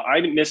 52 now.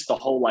 I missed the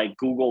whole, like,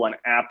 Google and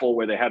Apple,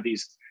 where they have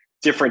these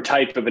different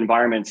type of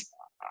environments.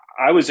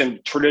 I was in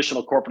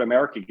traditional corporate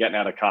America getting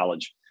out of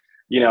college,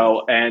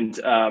 and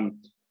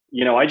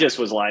I just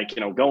was like,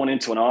 going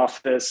into an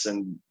office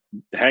and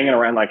hanging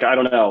around, like, I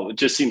don't know, it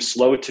just seems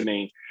slow to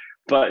me.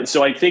 But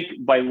so I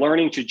think by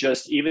learning to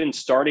just, even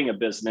starting a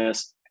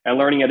business and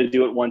learning how to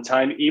do it one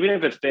time, even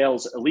if it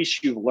fails, at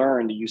least you've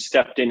learned, you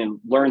stepped in and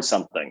learned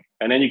something,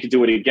 and then you could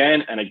do it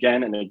again and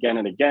again and again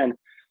and again.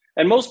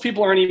 And most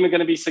people aren't even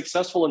going to be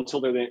successful until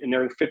they're in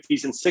their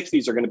 50s and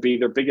 60s are going to be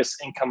their biggest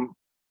income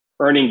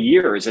earning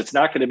years. It's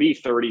not going to be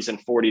 30s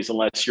and 40s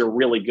unless you're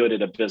really good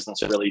at a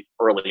business really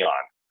early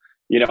on,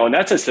 and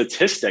that's a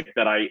statistic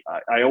that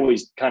I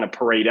always kind of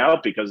parade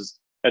out, because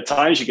at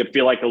times you could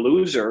feel like a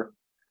loser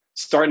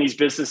starting these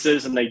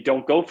businesses and they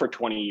don't go for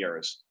 20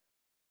 years.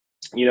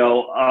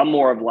 I'm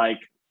more of like,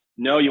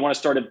 no, you want to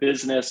start a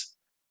business,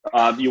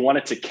 you want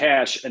it to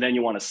cash, and then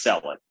you want to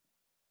sell it,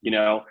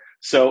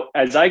 So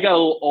as I got a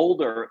little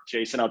older,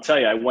 Jason, I'll tell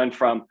you, I went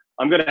from,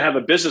 I'm going to have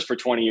a business for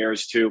 20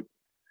 years to,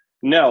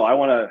 no, I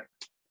want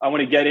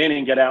to get in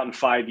and get out in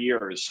 5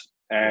 years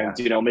and,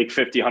 make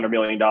 $50, $100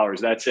 million.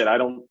 That's it. I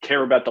don't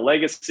care about the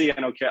legacy. I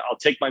don't care. I'll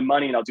take my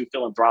money and I'll do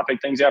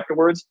philanthropic things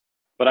afterwards,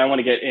 but I want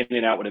to get in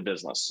and out with a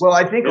business. Well,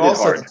 I think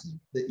also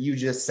that you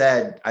just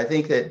said, I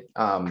think that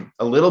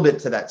a little bit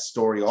to that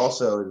story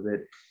also is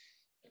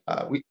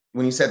that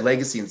when you said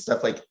legacy and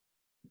stuff, like,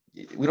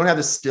 we don't have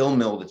the still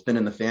mill that's been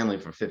in the family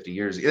for 50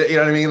 years, you know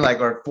what I mean?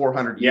 Like, or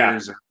 400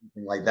 years or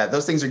something like that.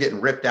 Those things are getting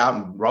ripped out,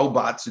 and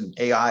robots and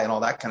AI and all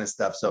that kind of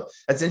stuff. So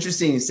that's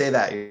interesting you say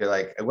that. You're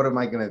like, what am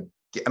I going to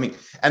get? I mean,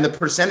 and the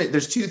percentage,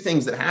 there's two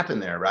things that happen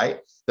there, right?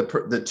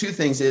 The two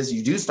things is,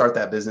 you do start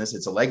that business,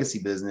 it's a legacy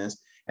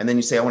business. And then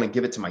you say, I want to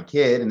give it to my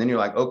kid. And then you're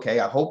like,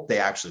 okay, I hope they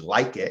actually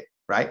like it,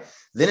 right?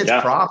 Then it's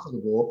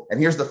profitable. And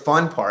here's the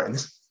fun part. And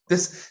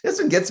this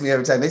one gets me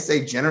every time. They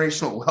say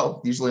generational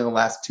wealth usually in the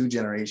last 2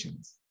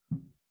 generations.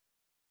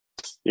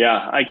 Yeah,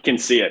 I can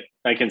see it.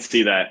 I can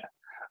see that.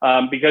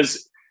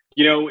 Because,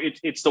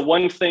 it's the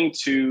one thing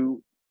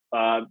to,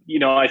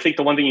 I think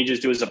the one thing you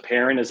just do as a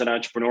parent, as an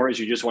entrepreneur, is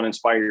you just want to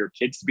inspire your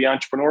kids to be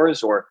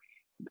entrepreneurs,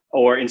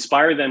 or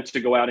inspire them to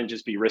go out and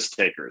just be risk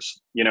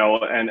takers,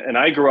 and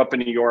I grew up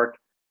in New York,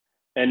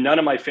 and none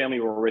of my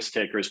family were risk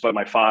takers, but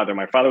my father.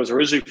 My father was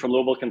originally from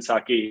Louisville,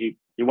 Kentucky.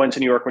 He went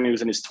to New York when he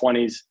was in his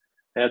 20s.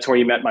 That's where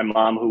he met my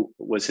mom, who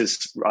was his,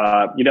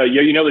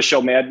 the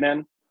show Mad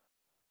Men?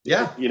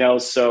 Yeah.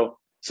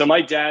 So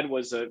my dad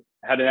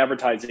had an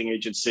advertising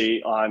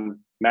agency on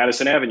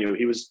Madison Avenue.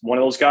 He was one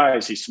of those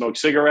guys. He smoked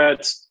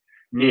cigarettes.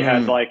 He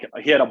had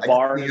a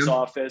bar in his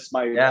office.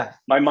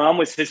 My mom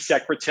was his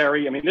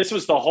secretary. I mean, this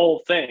was the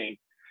whole thing.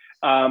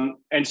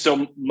 And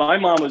so my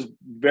mom was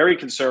very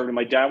conservative.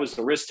 My dad was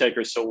the risk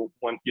taker. So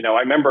when, I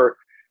remember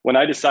when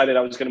I decided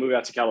I was going to move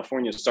out to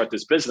California to start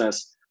this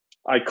business,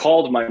 I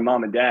called my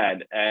mom and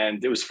dad,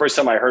 and it was the first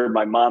time I heard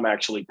my mom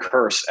actually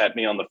curse at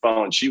me on the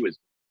phone. She was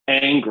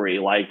angry,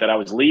 like, that I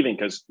was leaving,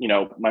 because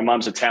my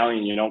mom's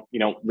Italian. You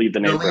don't leave the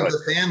neighborhood. Leave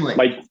the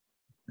family.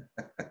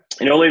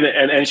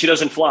 And she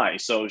doesn't fly,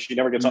 so she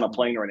never gets on a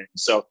plane or anything.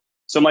 So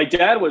my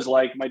dad was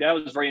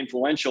very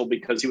influential,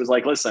 because he was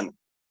like, listen,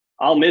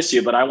 I'll miss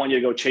you, but I want you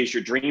to go chase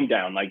your dream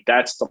down. Like,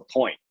 that's the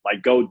point.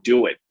 Like, go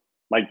do it.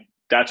 Like,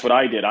 that's what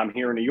I did. I'm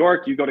here in New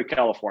York. You go to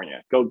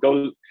California.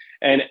 Go.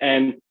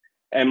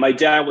 And my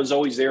dad was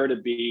always there to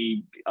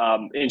be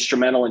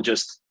instrumental in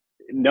just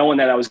knowing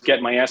that I was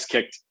getting my ass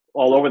kicked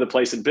all over the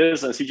place in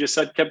business. He just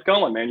kept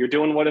going, man. You're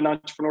doing what an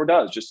entrepreneur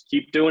does. Just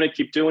keep doing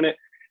it.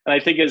 And I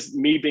think, as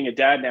me being a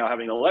dad now,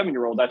 having an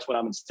 11-year-old, that's what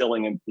I'm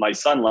instilling in my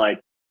son. Like,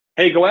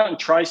 hey, go out and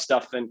try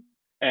stuff,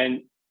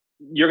 and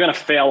you're going to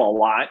fail a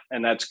lot,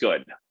 and that's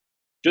good.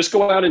 Just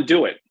go out and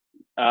do it,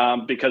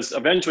 because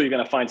eventually you're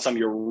going to find something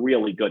you're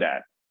really good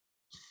at.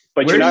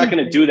 But you're not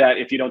going to do that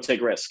if you don't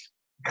take risk.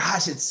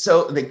 Gosh, it's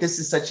so, like, this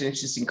is such an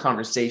interesting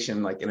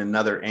conversation, like, in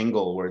another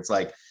angle, where it's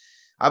like,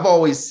 I've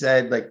always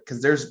said, like,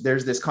 because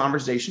there's this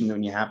conversation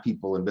when you have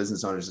people and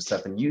business owners and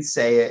stuff, and you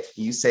say it,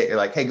 you're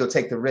like, hey, go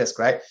take the risk,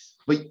 right?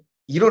 But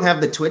you don't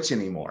have the twitch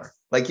anymore.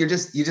 Like, you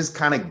just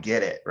kind of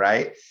get it,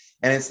 right?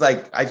 And it's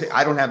like,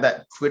 I don't have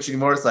that twitch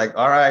anymore. It's like,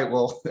 all right,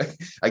 well,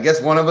 I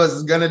guess one of us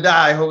is going to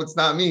die. I hope it's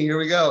not me. Here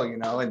we go. You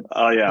know? And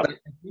oh yeah. I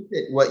think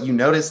that what you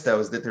notice though,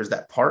 is that there's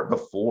that part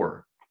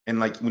before. And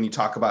like, when you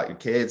talk about your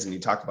kids and you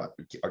talk about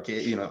our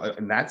kid, you know,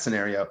 in that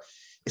scenario,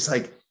 it's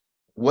like,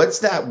 what's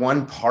that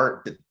one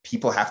part that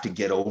people have to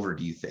get over?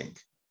 Do you think?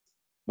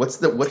 What's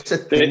the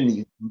thing that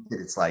you think that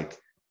it's like,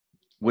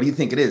 what do you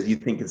think it is? Do you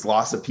think it's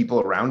loss of people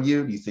around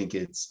you? Do you think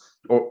it's,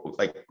 or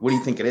like, what do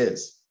you think it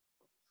is?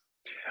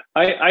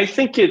 I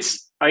think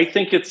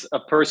it's a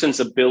person's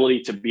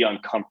ability to be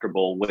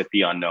uncomfortable with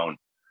the unknown.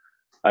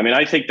 I mean,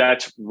 I think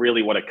that's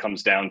really what it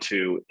comes down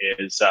to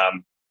is,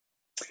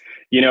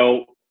 you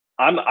know,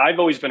 I've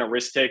always been a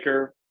risk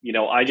taker. You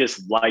know, I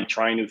just like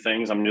trying new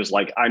things. I'm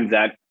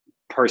that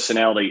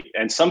personality,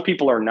 and some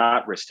people are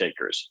not risk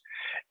takers.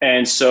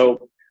 And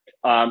so,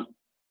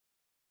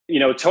 you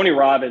know, Tony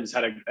Robbins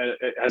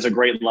has a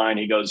great line.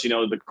 He goes, you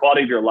know, the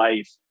quality of your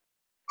life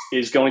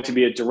is going to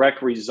be a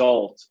direct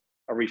result,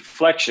 a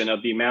reflection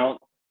of the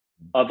amount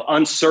of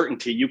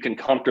uncertainty you can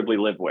comfortably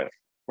live with,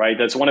 right?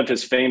 That's one of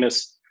his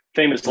famous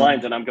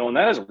lines. And I'm going,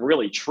 that is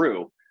really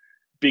true,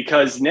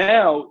 because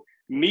now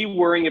me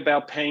worrying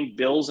about paying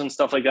bills and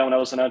stuff like that when I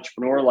was an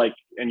entrepreneur, like,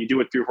 and you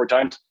do it 3 or 4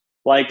 times,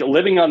 like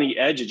living on the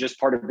edge is just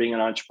part of being an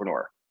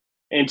entrepreneur.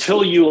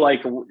 Until you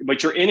like,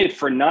 but you're in it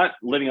for not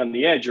living on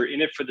the edge. You're in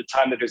it for the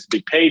time that there's a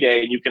big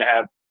payday and you can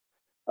have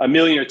 $1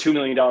 million or $2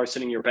 million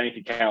sitting in your bank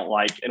account,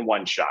 like in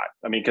one shot.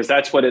 I mean, because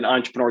that's what an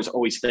entrepreneur is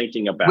always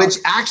thinking about. Which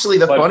actually,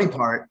 the funny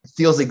part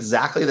feels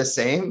exactly the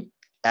same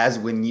as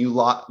when you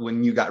got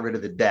rid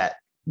of the debt.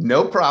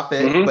 No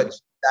profit, but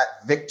that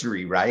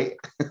victory, right?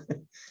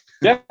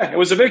 Yeah, it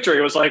was a victory.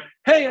 It was like,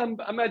 hey,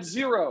 I'm at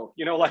zero.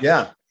 You know, like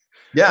yeah.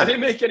 I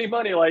didn't make any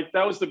money. Like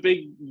that was the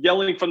big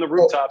yelling from the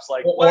rooftops.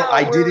 Like, or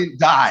I didn't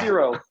die.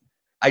 Zero.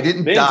 I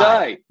didn't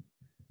die.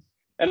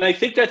 And I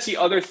think that's the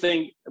other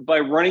thing, by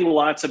running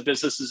lots of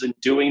businesses and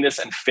doing this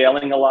and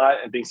failing a lot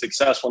and being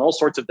successful and all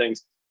sorts of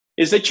things,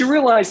 is that you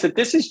realize that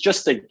this is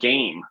just a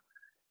game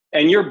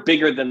and you're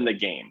bigger than the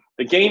game.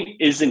 The game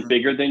isn't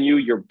bigger than you.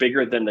 You're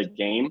bigger than the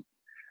game.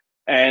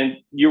 And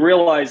you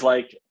realize,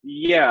 like,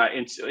 yeah,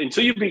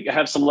 until you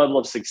have some level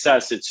of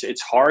success,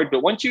 it's hard.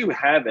 But once you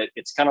have it,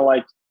 it's kind of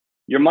like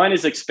your mind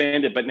is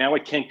expanded, but now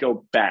it can't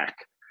go back.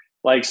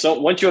 Like, so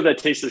once you have that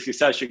taste of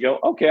success, you go,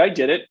 okay, I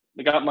did it.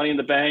 I got money in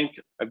the bank.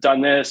 I've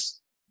done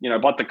this. You know, I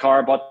bought the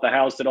car, bought the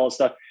house, did all this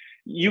stuff.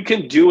 You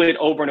can do it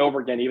over and over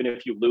again. Even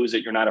if you lose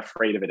it, you're not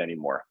afraid of it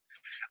anymore.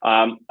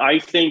 I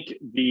think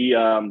you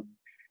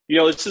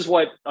know, this is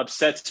what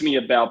upsets me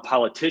about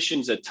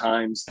politicians at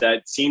times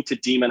that seem to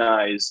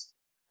demonize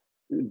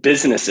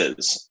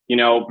businesses, you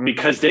know,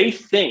 because they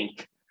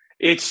think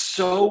it's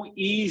so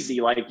easy.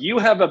 Like, you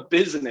have a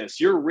business,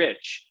 you're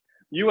rich,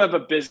 you have a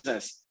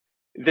business.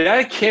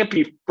 That can't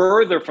be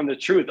further from the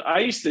truth. I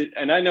used to,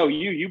 and I know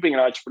you being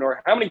an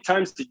entrepreneur, how many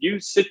times did you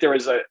sit there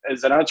as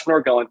an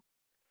entrepreneur going,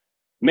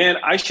 man,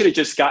 I should have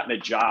just gotten a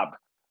job.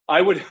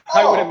 I would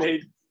have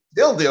made,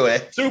 they'll do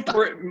it.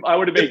 I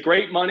would have made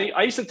great money.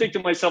 I used to think to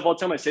myself all the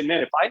time, I said,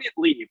 man, if I didn't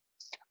leave,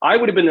 I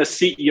would have been the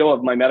CEO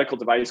of my medical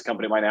device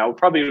company by now. I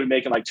probably would have been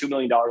making like $2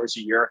 million a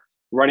year,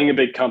 running a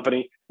big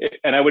company.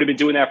 And I would have been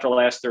doing that for the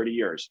last 30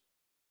 years.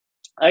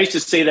 I used to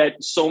say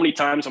that so many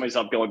times to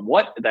myself, going,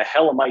 what the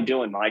hell am I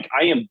doing? Like,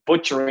 I am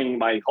butchering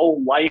my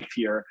whole life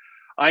here.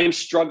 I am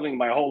struggling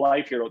my whole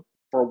life here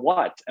for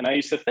what? And I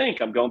used to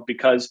think, I'm going,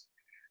 because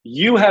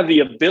you have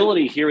the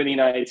ability here in the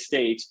United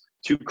States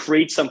to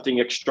create something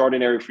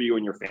extraordinary for you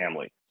and your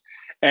family.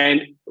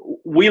 And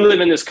we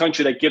live in this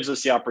country that gives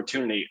us the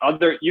opportunity.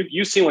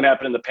 You've seen what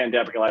happened in the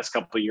pandemic the last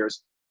couple of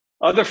years.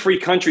 Other free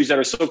countries that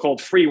are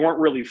so-called free weren't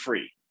really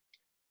free.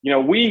 You know,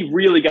 we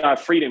really got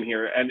freedom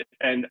here,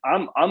 and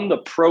I'm the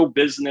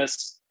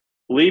pro-business.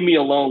 Leave me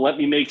alone. Let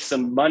me make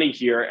some money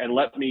here, and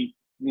let me,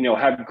 you know,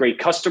 have great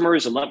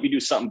customers, and let me do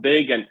something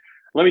big. And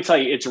let me tell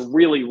you, it's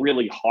really,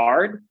 really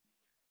hard.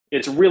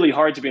 It's really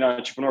hard to be an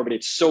entrepreneur, but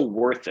it's so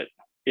worth it.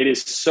 It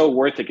is so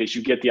worth it because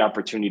you get the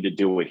opportunity to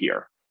do it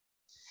here.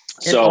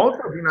 And so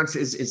also, you know,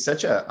 it's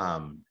such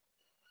a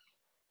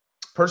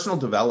personal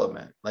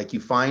development. Like, you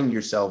find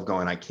yourself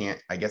going, I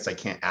guess I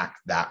can't act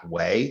that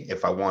way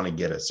if I want to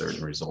get a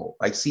certain result.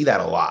 I see that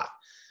a lot.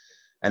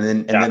 And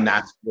then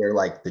that's where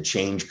like the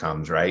change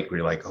comes, right? Where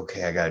you're like,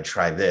 okay, I got to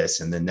try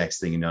this. And then next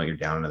thing you know, you're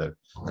down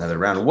another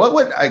round.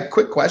 A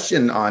quick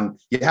question on,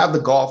 you have the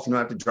golf, you don't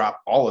have to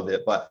drop all of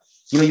it, but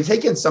you know, you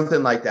take in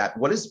something like that.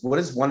 What is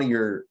one of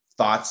your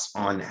thoughts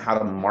on how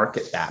to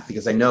market that?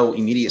 Because I know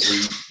immediately,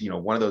 you know,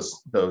 one of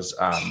those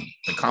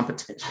the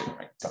competition,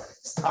 right?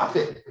 Stop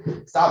it.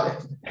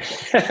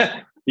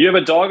 You have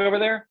a dog over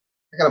there?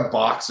 I got a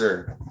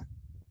boxer.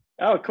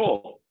 Oh,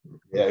 cool.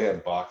 Yeah, I got a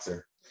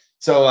boxer.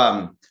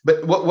 So,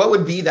 but what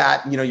would be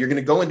that, you know, you're going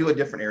to go into a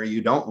different area.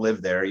 You don't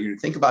live there. You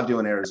think about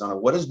doing Arizona.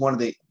 What is one of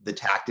the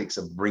tactics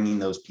of bringing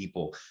those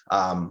people?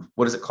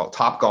 What is it called?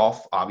 Top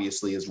Golf,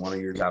 obviously, is one of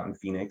yours out in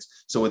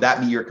Phoenix. So would that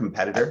be your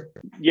competitor?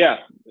 Yeah.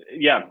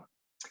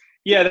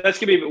 That's going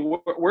to be,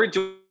 we're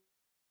doing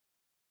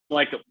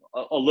like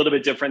a little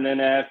bit different than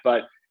that,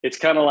 but it's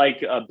kind of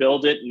like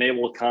build it and they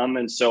will come.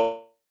 And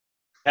so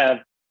I've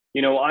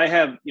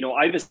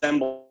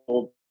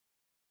assembled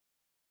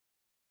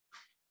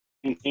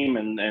team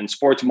and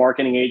sports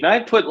marketing agent. I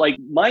put like,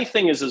 my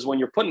thing is when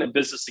you're putting a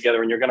business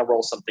together and you're going to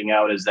roll something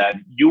out, is that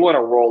you want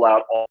to roll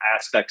out all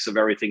aspects of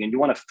everything, and you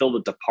want to fill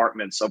the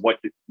departments of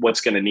what's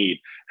going to need,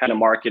 how to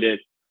market it,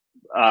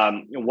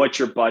 what's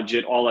your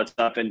budget, all that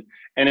stuff. And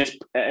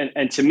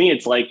to me,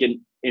 it's like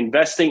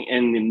investing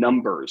in the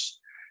numbers.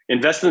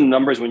 Invest in the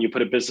numbers when you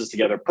put a business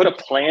together. Put a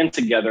plan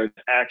together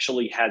that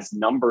actually has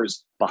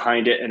numbers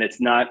behind it, and it's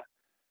not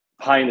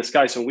pie in the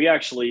sky. So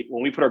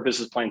when we put our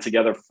business plan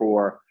together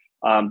for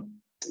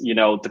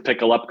the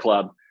Pickle Up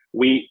Club,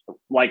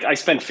 I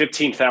spent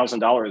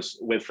 $15,000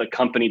 with a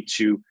company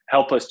to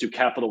help us do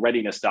capital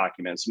readiness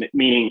documents,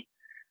 meaning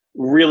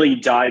really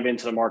dive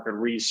into the market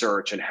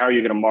research and how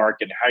you're going to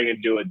market, how you're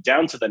going to do it,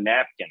 down to the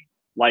napkin.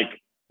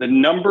 Like the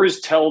numbers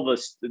tell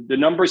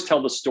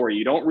the story.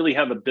 You don't really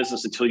have a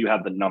business until you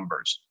have the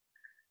numbers.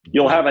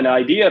 You'll have an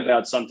idea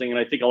about something, and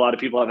I think a lot of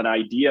people have an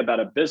idea about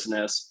a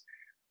business,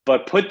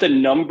 but put the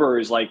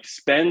numbers, like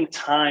spend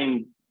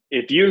time.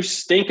 If you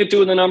stink at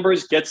doing the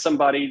numbers, get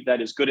somebody that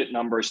is good at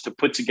numbers to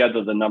put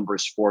together the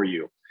numbers for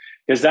you,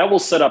 because that will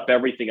set up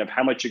everything of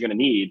how much you're going to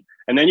need.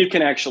 And then you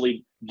can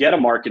actually get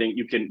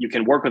you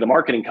can work with a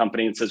marketing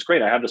company and says,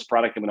 great, I have this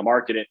product, I'm going to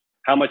market it.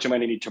 How much am I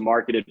going to need to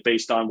market it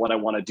based on what I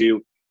want to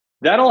do?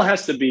 That all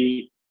has to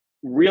be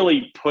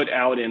really put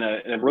out in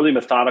a really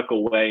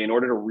methodical way in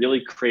order to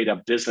really create a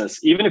business.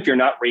 Even if you're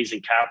not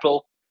raising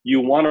capital, you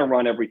want to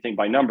run everything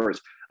by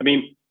numbers. I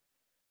mean,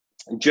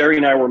 Jerry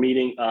and I were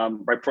meeting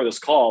right before this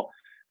call.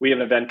 We have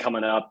an event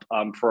coming up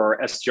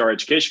for our STR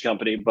education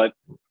company. But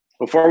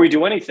before we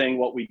do anything,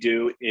 what we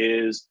do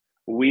is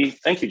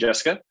thank you,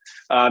 Jessica.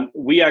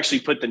 We actually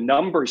put the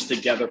numbers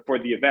together for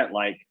the event,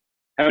 like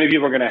how many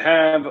people are going to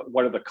have,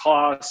 what are the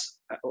costs,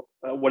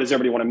 what does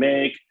everybody want to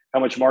make, how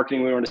much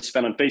marketing we want to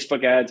spend on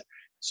Facebook ads.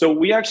 So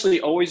we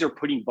actually always are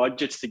putting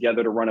budgets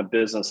together to run a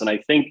business. And I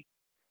think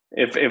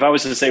if I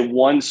was to say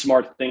one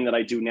smart thing that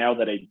I do now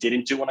that I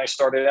didn't do when I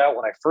started out,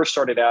 when I first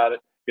started out,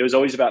 it was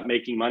always about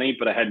making money,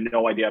 but I had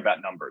no idea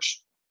about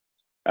numbers.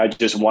 I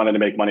just wanted to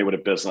make money with a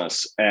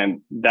business,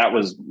 and that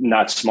was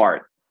not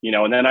smart,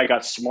 and then I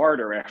got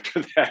smarter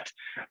after that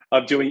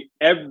of doing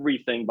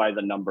everything by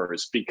the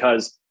numbers,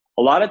 because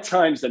a lot of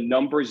times the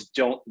numbers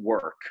don't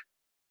work.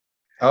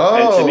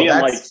 Oh, to me,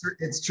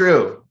 it's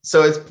true.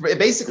 So it's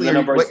basically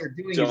what you're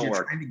doing is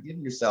you're trying to give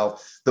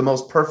yourself the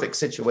most perfect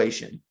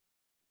situation.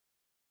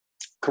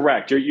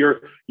 Correct.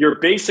 You're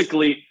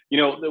basically,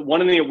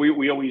 one of the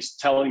we always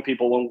telling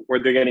people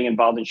when they're getting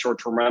involved in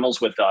short-term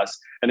rentals with us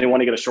and they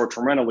want to get a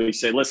short-term rental, we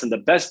say, listen, the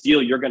best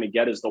deal you're going to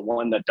get is the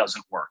one that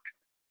doesn't work.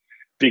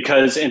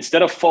 Because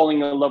instead of falling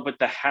in love with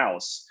the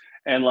house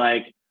and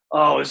like,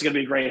 oh, this is going to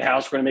be a great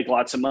house, we're going to make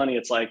lots of money,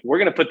 it's like, we're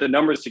going to put the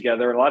numbers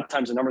together. And a lot of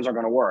times the numbers aren't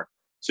going to work.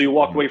 So you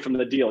walk away from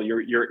the deal.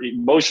 You're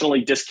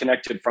emotionally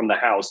disconnected from the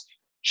house.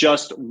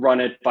 Just run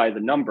it by the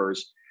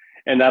numbers,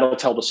 and that'll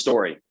tell the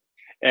story.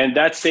 And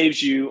that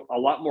saves you a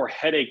lot more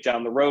headache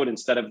down the road,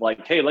 instead of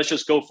like, hey, let's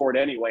just go for it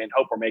anyway and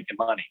hope we're making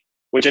money,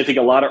 which I think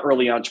a lot of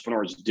early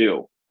entrepreneurs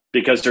do,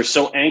 because they're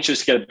so anxious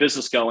to get a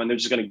business going. They're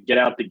just going to get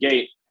out the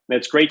gate. And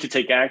it's great to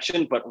take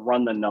action, but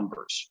run the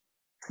numbers.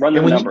 Run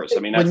the numbers.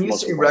 When you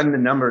say run the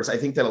numbers, I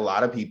think that a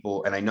lot of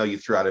people, and I know you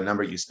threw out a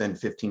number, you spend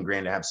 15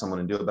 grand to have someone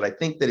to do it, but I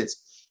think that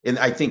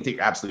I think that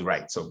you're absolutely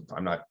right. So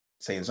I'm not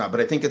saying it's not,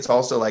 but I think it's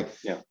also like,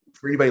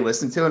 for anybody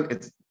listening to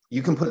it,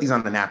 you can put these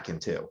on the napkin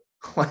too.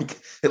 Like,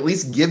 at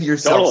least give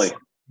yourself,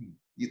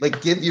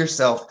 give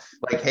yourself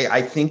like, hey,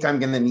 I think I'm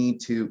going to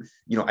need to,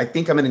 I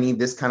think I'm going to need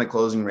this kind of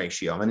closing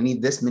ratio. I'm going to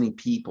need this many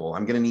people.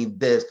 I'm going to need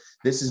this.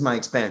 This is my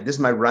expense. This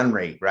is my run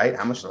rate, right?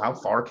 How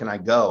far can I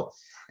go?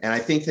 And I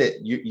think that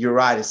you're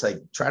right. It's like,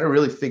 try to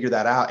really figure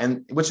that out,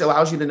 and which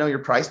allows you to know your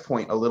price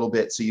point a little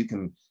bit so you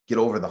can get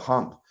over the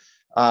hump.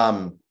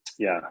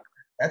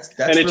 That's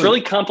and it's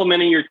really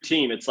complimenting your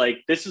team. It's like,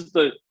 this is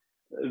the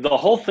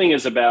whole thing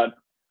is about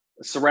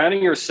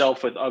surrounding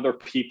yourself with other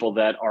people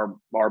that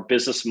are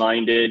business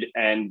minded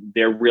and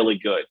they're really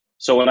good.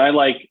 So when I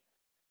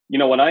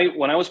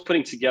was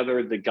putting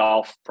together the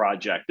golf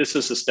project, this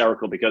is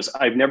hysterical because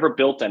I've never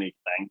built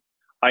anything.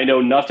 I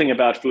know nothing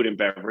about food and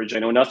beverage. I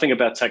know nothing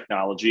about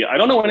technology. I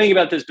don't know anything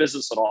about this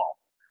business at all,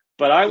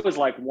 but I was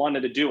like,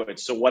 wanted to do it.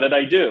 So what did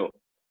I do?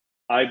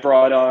 I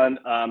brought on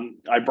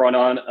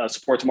a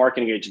sports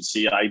marketing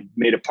agency. I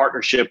made a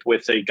partnership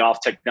with a golf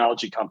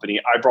technology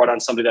company. I brought on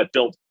somebody that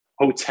built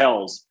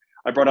hotels.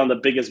 I brought on the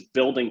biggest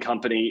building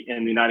company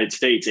in the United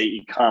States,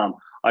 AECOM.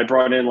 I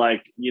brought in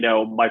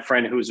my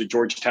friend who's a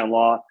Georgetown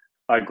Law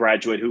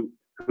graduate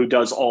who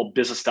does all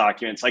business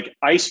documents. Like,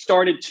 I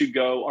started to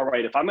go, all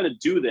right, if I'm going to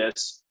do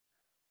this,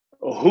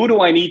 who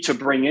do I need to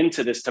bring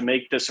into this to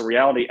make this a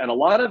reality? And a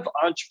lot of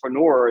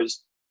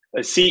entrepreneurs,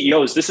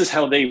 CEOs, this is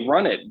how they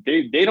run it.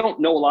 They don't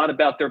know a lot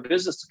about their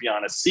business, to be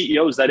honest.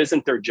 CEOs, that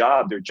isn't their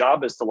job. Their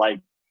job is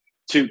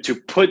to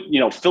put,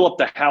 fill up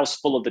the house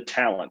full of the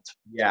talent.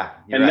 Yeah.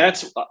 And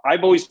right.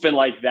 I've always been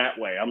like that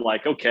way. I'm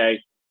like, okay,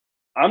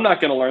 I'm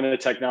not going to learn the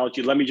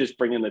technology. Let me just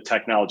bring in the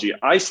technology.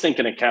 I stink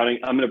in accounting.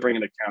 I'm going to bring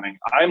in accounting.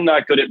 I'm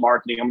not good at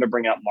marketing. I'm going to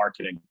bring out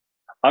marketing.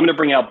 I'm going to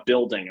bring out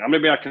building. I'm going to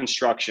bring out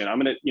construction.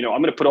 I'm going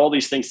to put all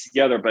these things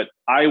together, but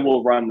I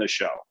will run the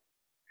show.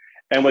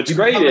 And what's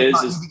great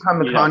is you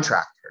become the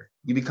contractor.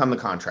 You become the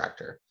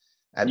contractor.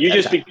 You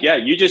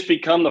just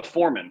become the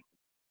foreman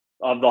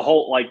of the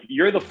whole, like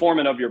you're the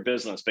foreman of your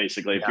business,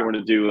 basically, if you were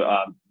to do,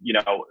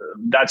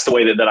 that's the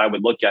way that I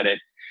would look at it.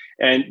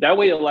 And that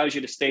way it allows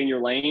you to stay in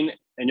your lane,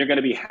 and you're going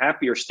to be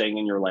happier staying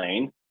in your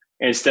lane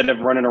instead of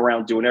running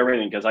around doing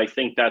everything. Because I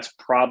think that's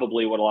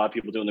probably what a lot of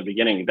people do in the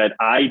beginning. That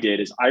I did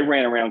is I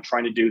ran around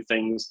trying to do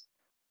things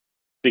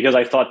because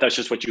I thought that's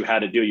just what you had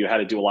to do. You had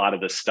to do a lot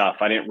of this stuff.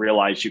 I didn't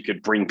realize you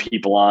could bring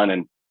people on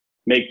and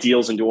make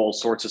deals and do all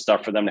sorts of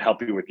stuff for them to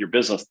help you with your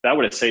business. That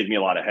would have saved me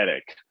a lot of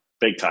headache,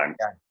 big time.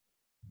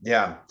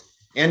 Yeah.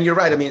 And you're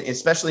right. I mean,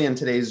 especially in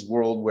today's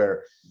world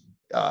where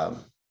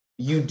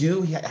you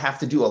do have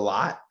to do a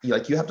lot. You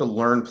have to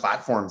learn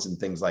platforms and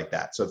things like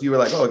that. So if you were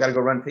like, I got to go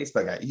run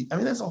Facebook,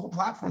 there's a whole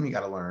platform you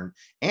got to learn,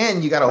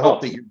 and you got to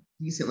hope that you're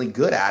decently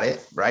good at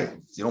it, right?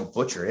 So you don't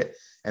butcher it.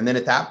 And then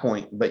at that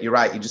point, but you're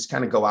right, you just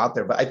kind of go out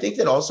there. But I think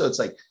that also it's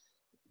like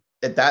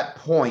at that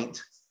point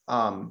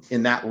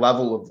in that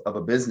level of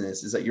a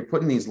business is that you're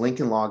putting these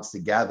Lincoln Logs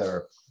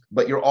together,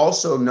 but you're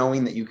also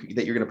knowing that you're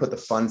going to put the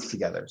funds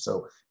together.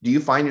 So do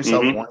you find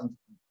yourself wanting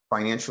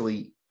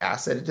financially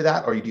asset to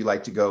that, or do you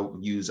like to go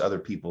use other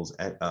people's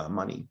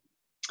money?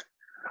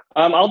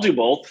 I'll do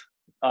both.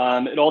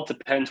 It all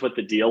depends what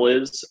the deal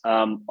is.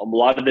 A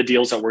lot of the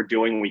deals that we're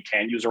doing, we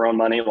can use our own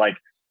money. Like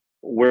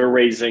we're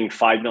raising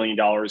 $5 million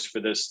for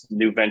this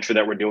new venture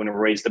that we're doing. We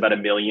raised about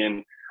 $1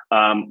 million.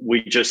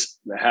 We just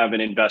have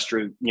an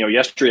investor,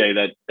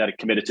 yesterday that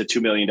committed to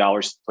 $2 million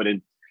to put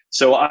in.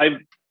 So I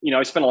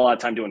spent a lot of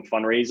time doing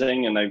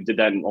fundraising, and I did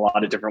that in a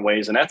lot of different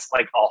ways. And that's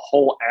like a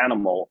whole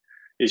animal,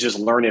 is just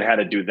learning how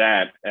to do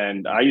that.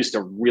 And I used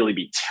to really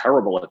be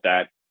terrible at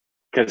that,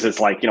 because it's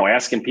like,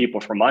 asking people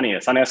for money.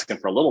 It's not asking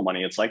for a little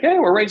money. It's like, hey,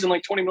 we're raising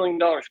like $20 million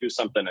to do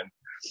something. And,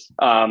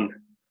 and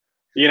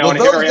here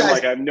I am,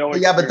 like I have no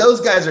experience. Yeah, but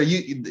those guys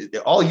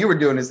all you were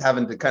doing is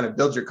having to kind of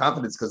build your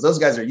confidence, because those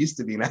guys are used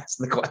to being asked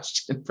the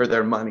question for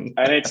their money.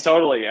 And it's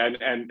totally,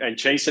 and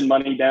chasing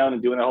money down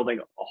and doing the whole thing,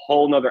 a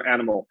whole nother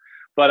animal.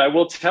 But I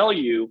will tell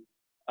you,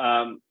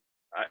 I'll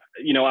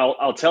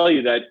tell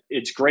you that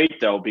it's great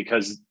though,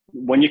 because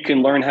when you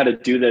can learn how to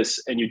do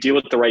this and you deal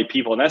with the right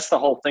people, and that's the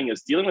whole thing,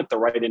 is dealing with the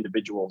right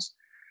individuals.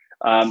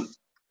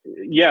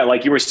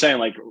 Like you were saying,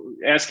 like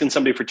asking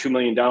somebody for $2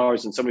 million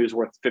and somebody who's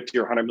worth $50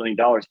 or $100 million,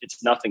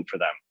 it's nothing for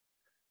them.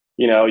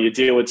 You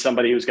deal with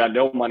somebody who's got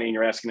no money and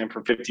you're asking them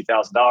for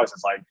 $50,000.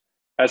 It's like,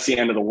 that's the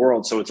end of the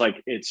world. So it's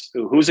like, it's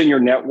who's in your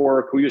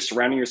network, who you're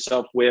surrounding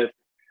yourself with,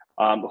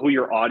 who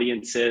your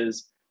audience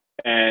is.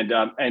 And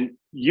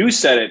you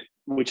said it,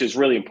 which is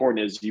really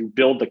important, is you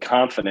build the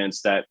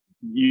confidence that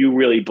you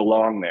really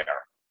belong there.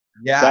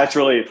 Yeah. That's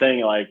really the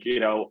thing. Like,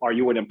 are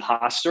you an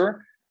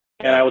imposter?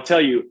 And I will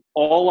tell you,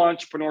 all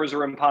entrepreneurs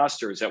are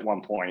imposters at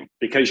one point,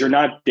 because you're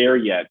not there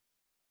yet.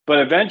 But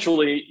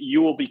eventually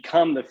you will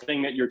become the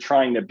thing that you're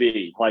trying to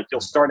be. Like you'll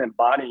start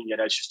embodying it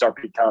as you start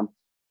to become.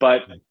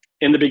 But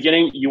in the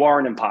beginning, you are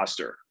an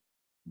imposter.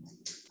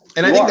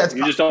 And I think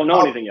you just don't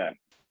know anything yet.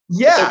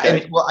 Yeah.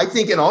 Okay. And I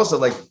think, and also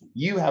like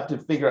you have to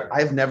figure out,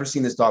 I've never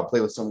seen this dog play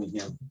with so many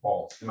damn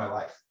balls in my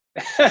life.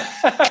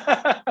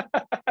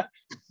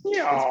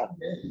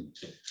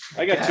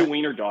 I got 2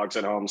 wiener dogs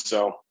at home,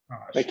 so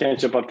they can't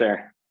jump up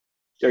there.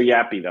 They're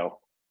yappy though.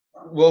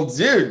 Well,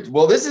 dude,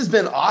 this has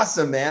been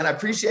awesome, man. I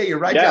appreciate you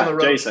down the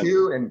road, Jason,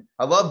 too. And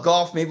I love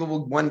golf. Maybe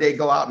we'll one day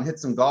go out and hit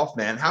some golf,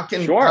 man.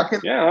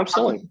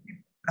 Absolutely.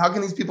 How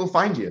can these people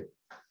find you?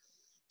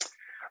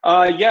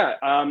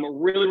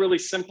 Really, really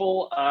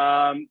simple.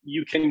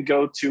 You can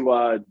go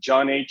to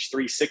John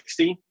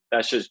H360.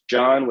 That's just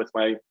John with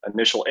my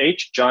initial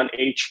H,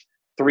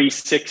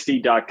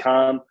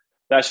 johnh360.com.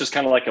 That's just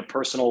kind of like a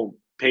personal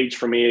page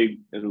for me.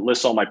 It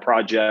lists all my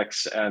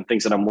projects and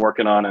things that I'm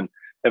working on. And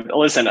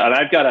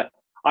I've got a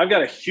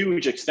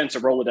huge,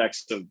 extensive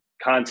Rolodex of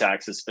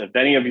contacts. If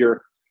any of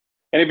your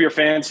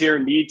fans here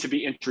need to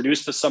be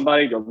introduced to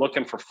somebody, they're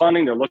looking for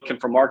funding, they're looking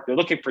for market, they're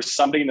looking for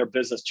somebody in their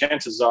business,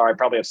 chances are I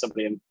probably have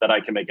somebody that I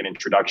can make an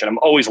introduction. I'm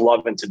always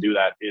loving to do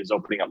that, is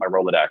opening up my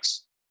Rolodex.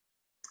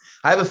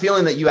 I have a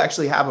feeling that you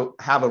actually have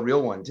a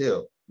real one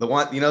too. The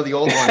one, the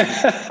old one.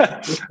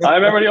 I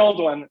remember the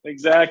old one.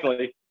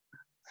 Exactly.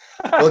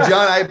 Well,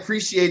 John, I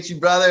appreciate you,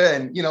 brother.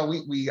 And,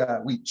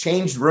 we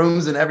changed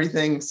rooms and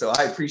everything. So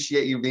I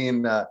appreciate you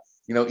being,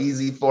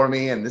 easy for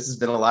me. And this has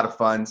been a lot of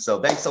fun.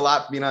 So thanks a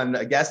lot for being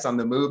a guest on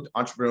the Moved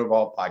Entrepreneur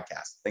Evolved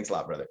podcast. Thanks a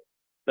lot, brother.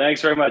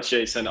 Thanks very much,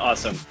 Jason.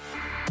 Awesome.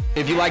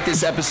 If you like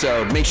this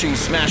episode, make sure you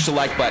smash the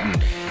like button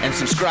and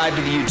subscribe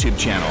to the YouTube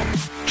channel.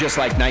 Just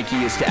like Nike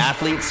is to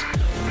athletes,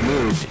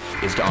 Moved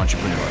is to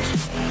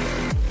entrepreneurs.